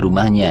Jahal di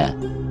rumahnya,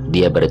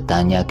 dia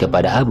bertanya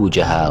kepada Abu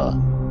Jahal,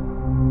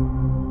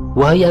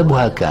 wahai Abu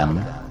Hakam,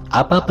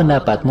 apa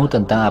pendapatmu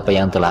tentang apa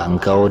yang telah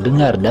engkau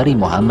dengar dari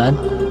Muhammad?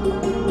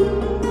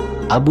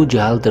 Abu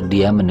Jahal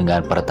terdiam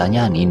mendengar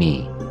pertanyaan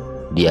ini.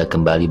 Dia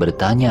kembali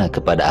bertanya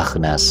kepada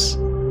Akhnas,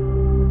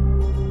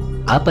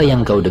 apa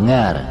yang kau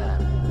dengar?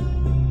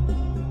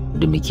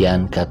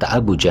 Demikian kata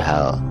Abu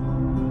Jahal.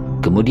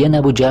 Kemudian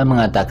Abu Jahal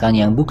mengatakan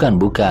yang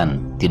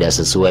bukan-bukan, tidak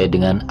sesuai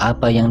dengan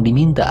apa yang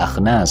diminta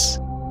Akhnas.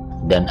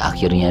 Dan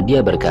akhirnya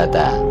dia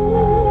berkata,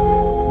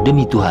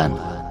 demi Tuhan,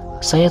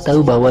 saya tahu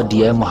bahwa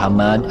dia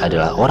Muhammad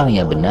adalah orang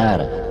yang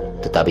benar,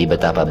 tetapi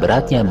betapa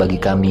beratnya bagi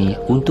kami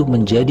untuk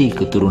menjadi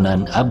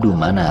keturunan Abdul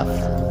Manaf.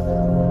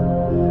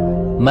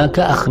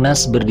 Maka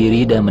Akhnas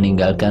berdiri dan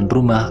meninggalkan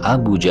rumah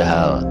Abu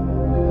Jahal.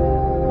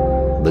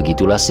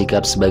 Begitulah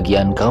sikap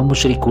sebagian kaum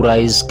musyrik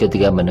Quraisy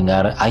ketika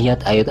mendengar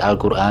ayat-ayat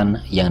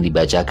Al-Quran yang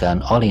dibacakan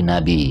oleh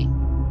Nabi.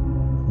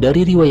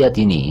 Dari riwayat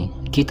ini,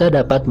 kita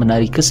dapat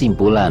menarik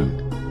kesimpulan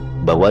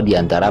bahwa di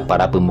antara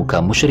para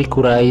pemuka musyrik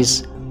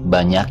Quraisy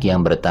banyak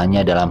yang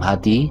bertanya dalam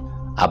hati,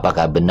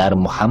 apakah benar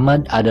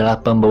Muhammad adalah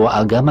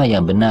pembawa agama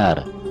yang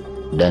benar,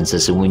 dan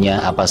sesungguhnya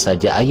apa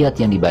saja ayat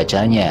yang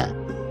dibacanya.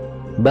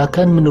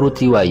 Bahkan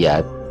menurut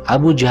riwayat,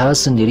 Abu Jahal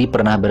sendiri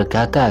pernah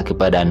berkata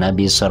kepada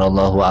Nabi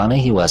SAW,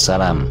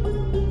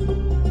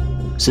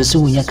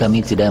 sesungguhnya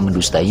kami tidak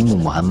mendustaimu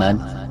Muhammad,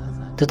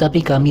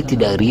 tetapi kami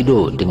tidak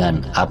ridho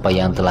dengan apa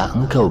yang telah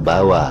engkau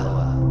bawa.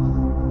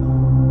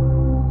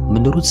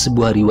 Menurut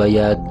sebuah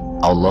riwayat,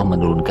 Allah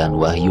menurunkan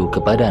wahyu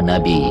kepada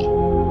Nabi.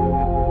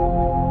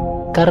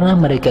 Karena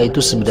mereka itu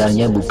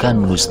sebenarnya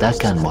bukan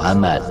mendustakan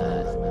Muhammad,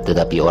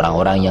 tetapi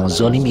orang-orang yang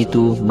zalim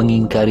itu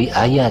mengingkari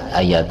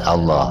ayat-ayat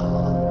Allah.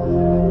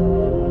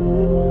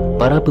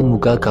 Para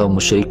pemuka kaum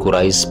musyrik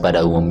Quraisy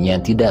pada umumnya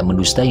tidak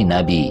mendustai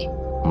Nabi.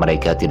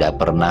 Mereka tidak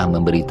pernah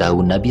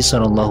memberitahu Nabi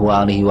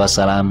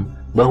SAW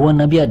bahwa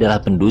Nabi adalah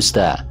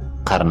pendusta,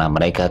 karena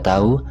mereka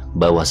tahu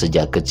bahwa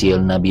sejak kecil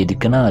Nabi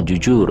dikenal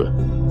jujur.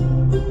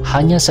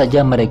 Hanya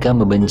saja mereka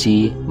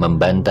membenci,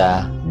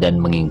 membantah,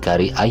 dan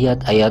mengingkari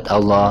ayat-ayat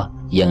Allah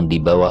yang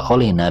dibawa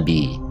oleh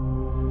Nabi.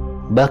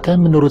 Bahkan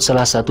menurut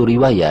salah satu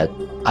riwayat,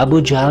 Abu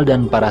Jahal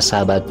dan para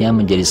sahabatnya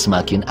menjadi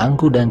semakin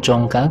angkuh dan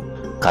congkak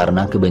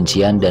karena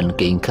kebencian dan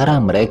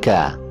keingkaran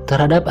mereka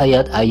terhadap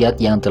ayat-ayat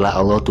yang telah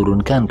Allah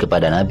turunkan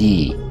kepada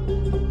Nabi.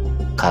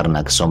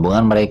 Karena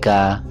kesombongan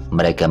mereka,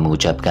 mereka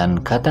mengucapkan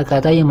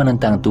kata-kata yang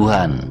menentang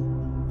Tuhan.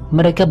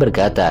 Mereka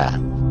berkata,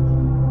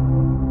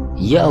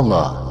 ya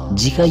Allah,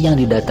 jika yang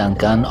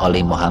didatangkan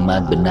oleh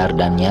Muhammad benar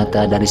dan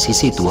nyata dari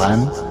sisi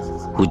Tuhan,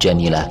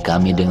 hujanilah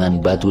kami dengan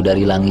batu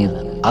dari langit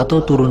atau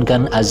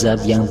turunkan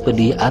azab yang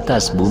pedih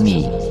atas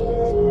bumi.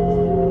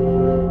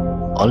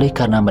 Oleh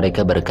karena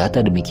mereka berkata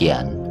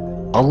demikian,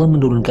 Allah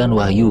menurunkan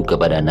wahyu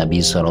kepada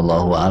Nabi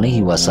SAW.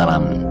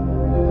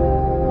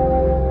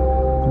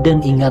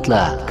 Dan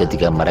ingatlah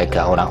ketika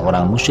mereka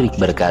orang-orang musyrik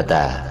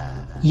berkata,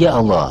 ya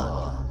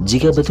Allah,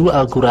 jika betul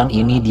Al-Quran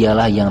ini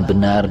dialah yang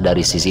benar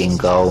dari sisi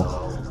Engkau,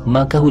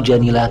 maka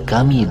hujanilah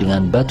kami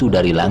dengan batu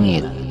dari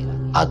langit,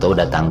 atau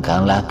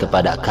datangkanlah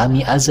kepada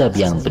kami azab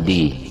yang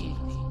pedih.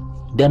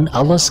 Dan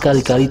Allah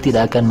sekali-kali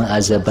tidak akan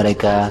mengazab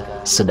mereka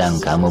sedang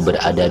kamu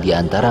berada di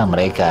antara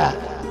mereka,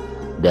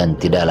 dan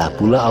tidaklah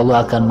pula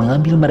Allah akan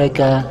mengambil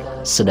mereka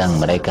sedang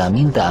mereka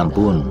minta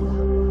ampun.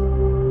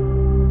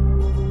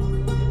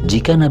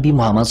 Jika Nabi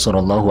Muhammad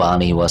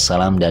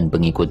SAW dan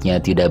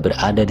pengikutnya tidak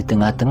berada di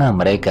tengah-tengah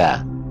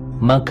mereka,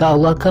 maka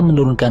Allah akan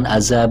menurunkan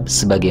azab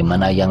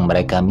sebagaimana yang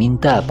mereka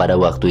minta pada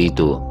waktu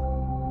itu.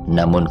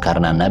 Namun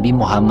karena Nabi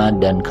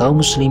Muhammad dan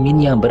kaum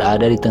muslimin yang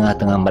berada di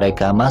tengah-tengah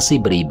mereka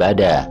masih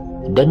beribadah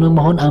dan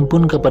memohon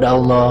ampun kepada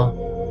Allah,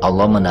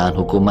 Allah menahan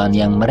hukuman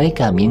yang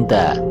mereka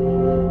minta.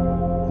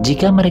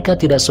 Jika mereka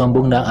tidak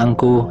sombong dan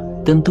angkuh,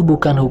 tentu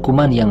bukan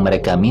hukuman yang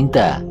mereka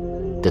minta,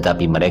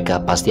 tetapi mereka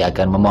pasti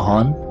akan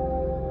memohon,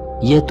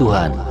 ya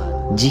Tuhan,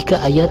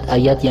 jika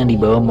ayat-ayat yang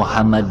dibawa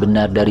Muhammad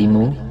benar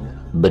darimu,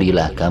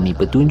 berilah kami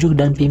petunjuk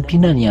dan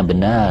pimpinan yang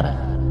benar.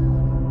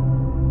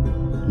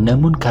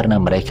 Namun karena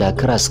mereka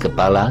keras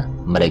kepala,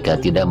 mereka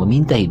tidak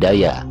meminta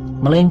hidayah,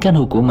 melainkan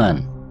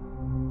hukuman.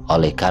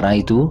 Oleh karena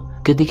itu,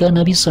 ketika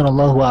Nabi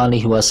SAW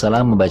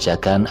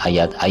membacakan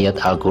ayat-ayat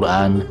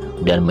Al-Quran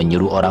dan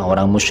menyuruh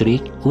orang-orang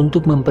musyrik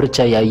untuk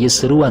mempercayai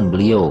seruan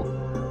beliau,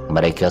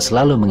 mereka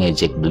selalu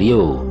mengejek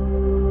beliau.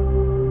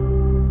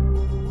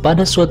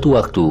 Pada suatu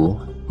waktu,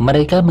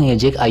 mereka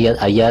mengejek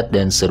ayat-ayat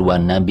dan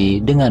seruan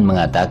Nabi dengan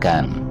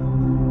mengatakan,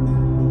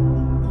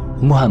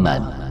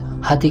 Muhammad,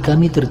 hati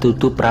kami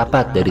tertutup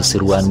rapat dari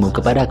seruanmu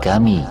kepada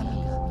kami.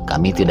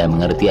 Kami tidak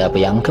mengerti apa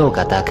yang engkau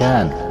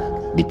katakan.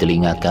 Di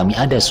telinga kami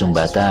ada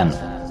sumbatan.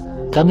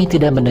 Kami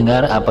tidak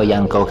mendengar apa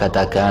yang engkau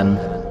katakan,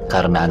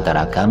 karena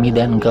antara kami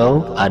dan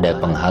engkau ada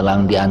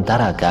penghalang di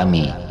antara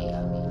kami.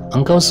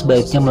 Engkau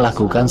sebaiknya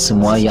melakukan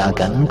semua yang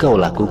akan engkau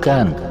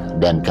lakukan,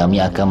 dan kami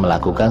akan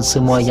melakukan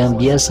semua yang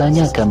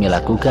biasanya kami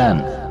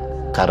lakukan,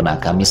 karena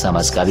kami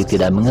sama sekali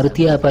tidak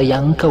mengerti apa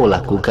yang engkau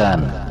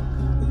lakukan.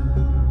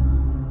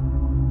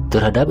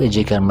 Terhadap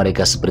ejekan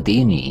mereka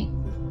seperti ini,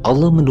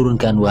 Allah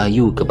menurunkan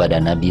wahyu kepada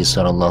Nabi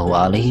SAW.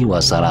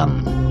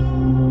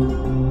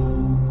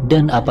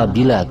 Dan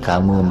apabila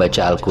kamu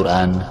membaca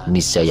Al-Quran,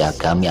 niscaya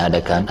kami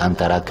adakan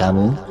antara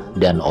kamu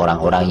dan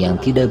orang-orang yang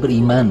tidak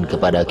beriman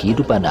kepada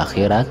kehidupan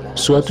akhirat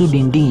suatu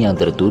dinding yang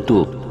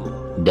tertutup,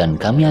 dan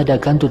kami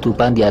adakan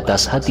tutupan di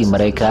atas hati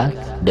mereka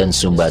dan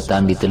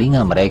sumbatan di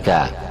telinga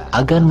mereka,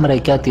 agar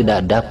mereka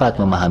tidak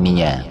dapat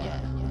memahaminya.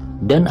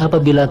 Dan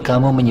apabila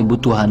kamu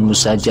menyebut Tuhanmu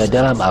saja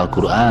dalam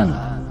Al-Quran,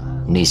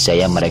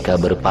 niscaya mereka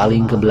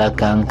berpaling ke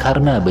belakang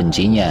karena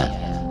bencinya.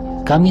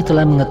 Kami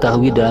telah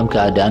mengetahui dalam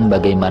keadaan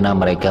bagaimana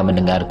mereka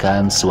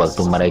mendengarkan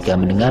sewaktu mereka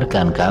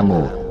mendengarkan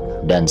kamu,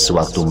 dan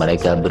sewaktu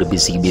mereka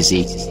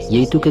berbisik-bisik,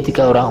 yaitu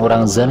ketika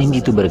orang-orang zalim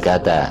itu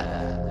berkata,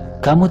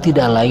 kamu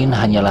tidak lain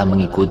hanyalah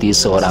mengikuti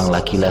seorang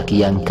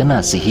laki-laki yang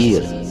kena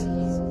sihir.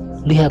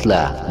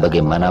 Lihatlah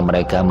bagaimana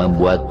mereka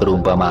membuat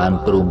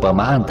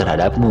perumpamaan-perumpamaan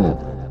terhadapmu.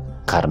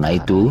 Karena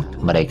itu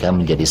mereka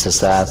menjadi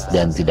sesat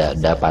dan tidak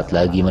dapat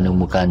lagi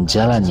menemukan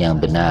jalan yang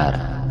benar.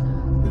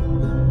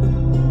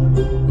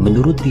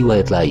 Menurut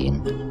riwayat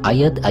lain,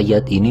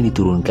 ayat-ayat ini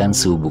diturunkan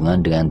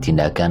sehubungan dengan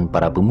tindakan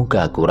para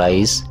pemuka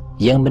Quraisy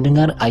yang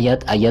mendengar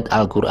ayat-ayat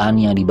Al-Quran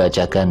yang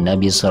dibacakan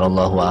Nabi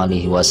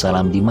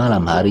SAW di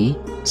malam hari,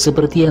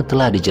 seperti yang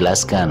telah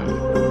dijelaskan.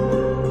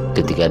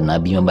 Ketika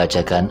Nabi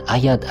membacakan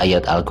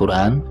ayat-ayat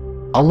Al-Quran,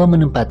 Allah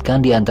menempatkan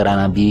di antara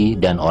Nabi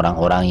dan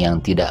orang-orang yang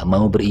tidak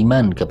mau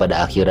beriman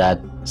kepada akhirat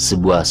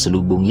sebuah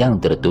selubung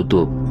yang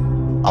tertutup.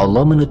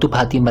 Allah menutup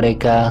hati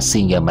mereka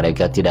sehingga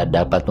mereka tidak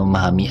dapat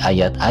memahami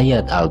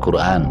ayat-ayat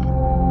Al-Quran.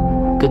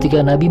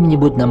 Ketika Nabi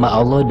menyebut nama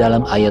Allah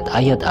dalam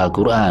ayat-ayat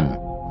Al-Quran,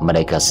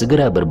 mereka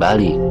segera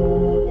berbalik.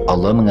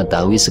 Allah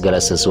mengetahui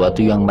segala sesuatu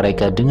yang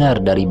mereka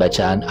dengar dari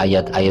bacaan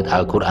ayat-ayat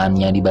Al-Quran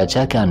yang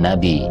dibacakan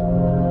Nabi.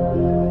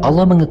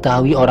 Allah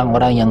mengetahui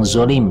orang-orang yang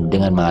zalim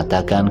dengan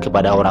mengatakan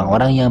kepada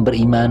orang-orang yang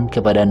beriman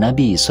kepada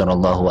Nabi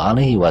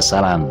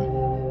SAW,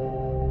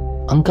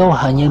 engkau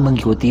hanya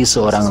mengikuti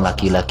seorang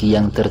laki-laki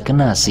yang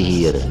terkena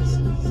sihir.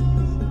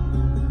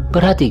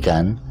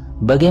 Perhatikan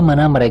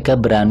bagaimana mereka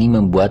berani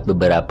membuat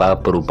beberapa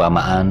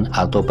perumpamaan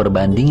atau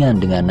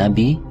perbandingan dengan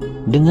Nabi.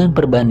 Dengan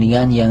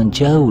perbandingan yang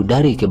jauh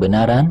dari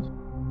kebenaran,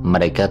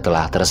 mereka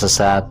telah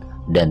tersesat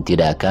dan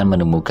tidak akan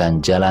menemukan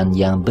jalan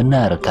yang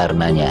benar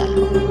karenanya.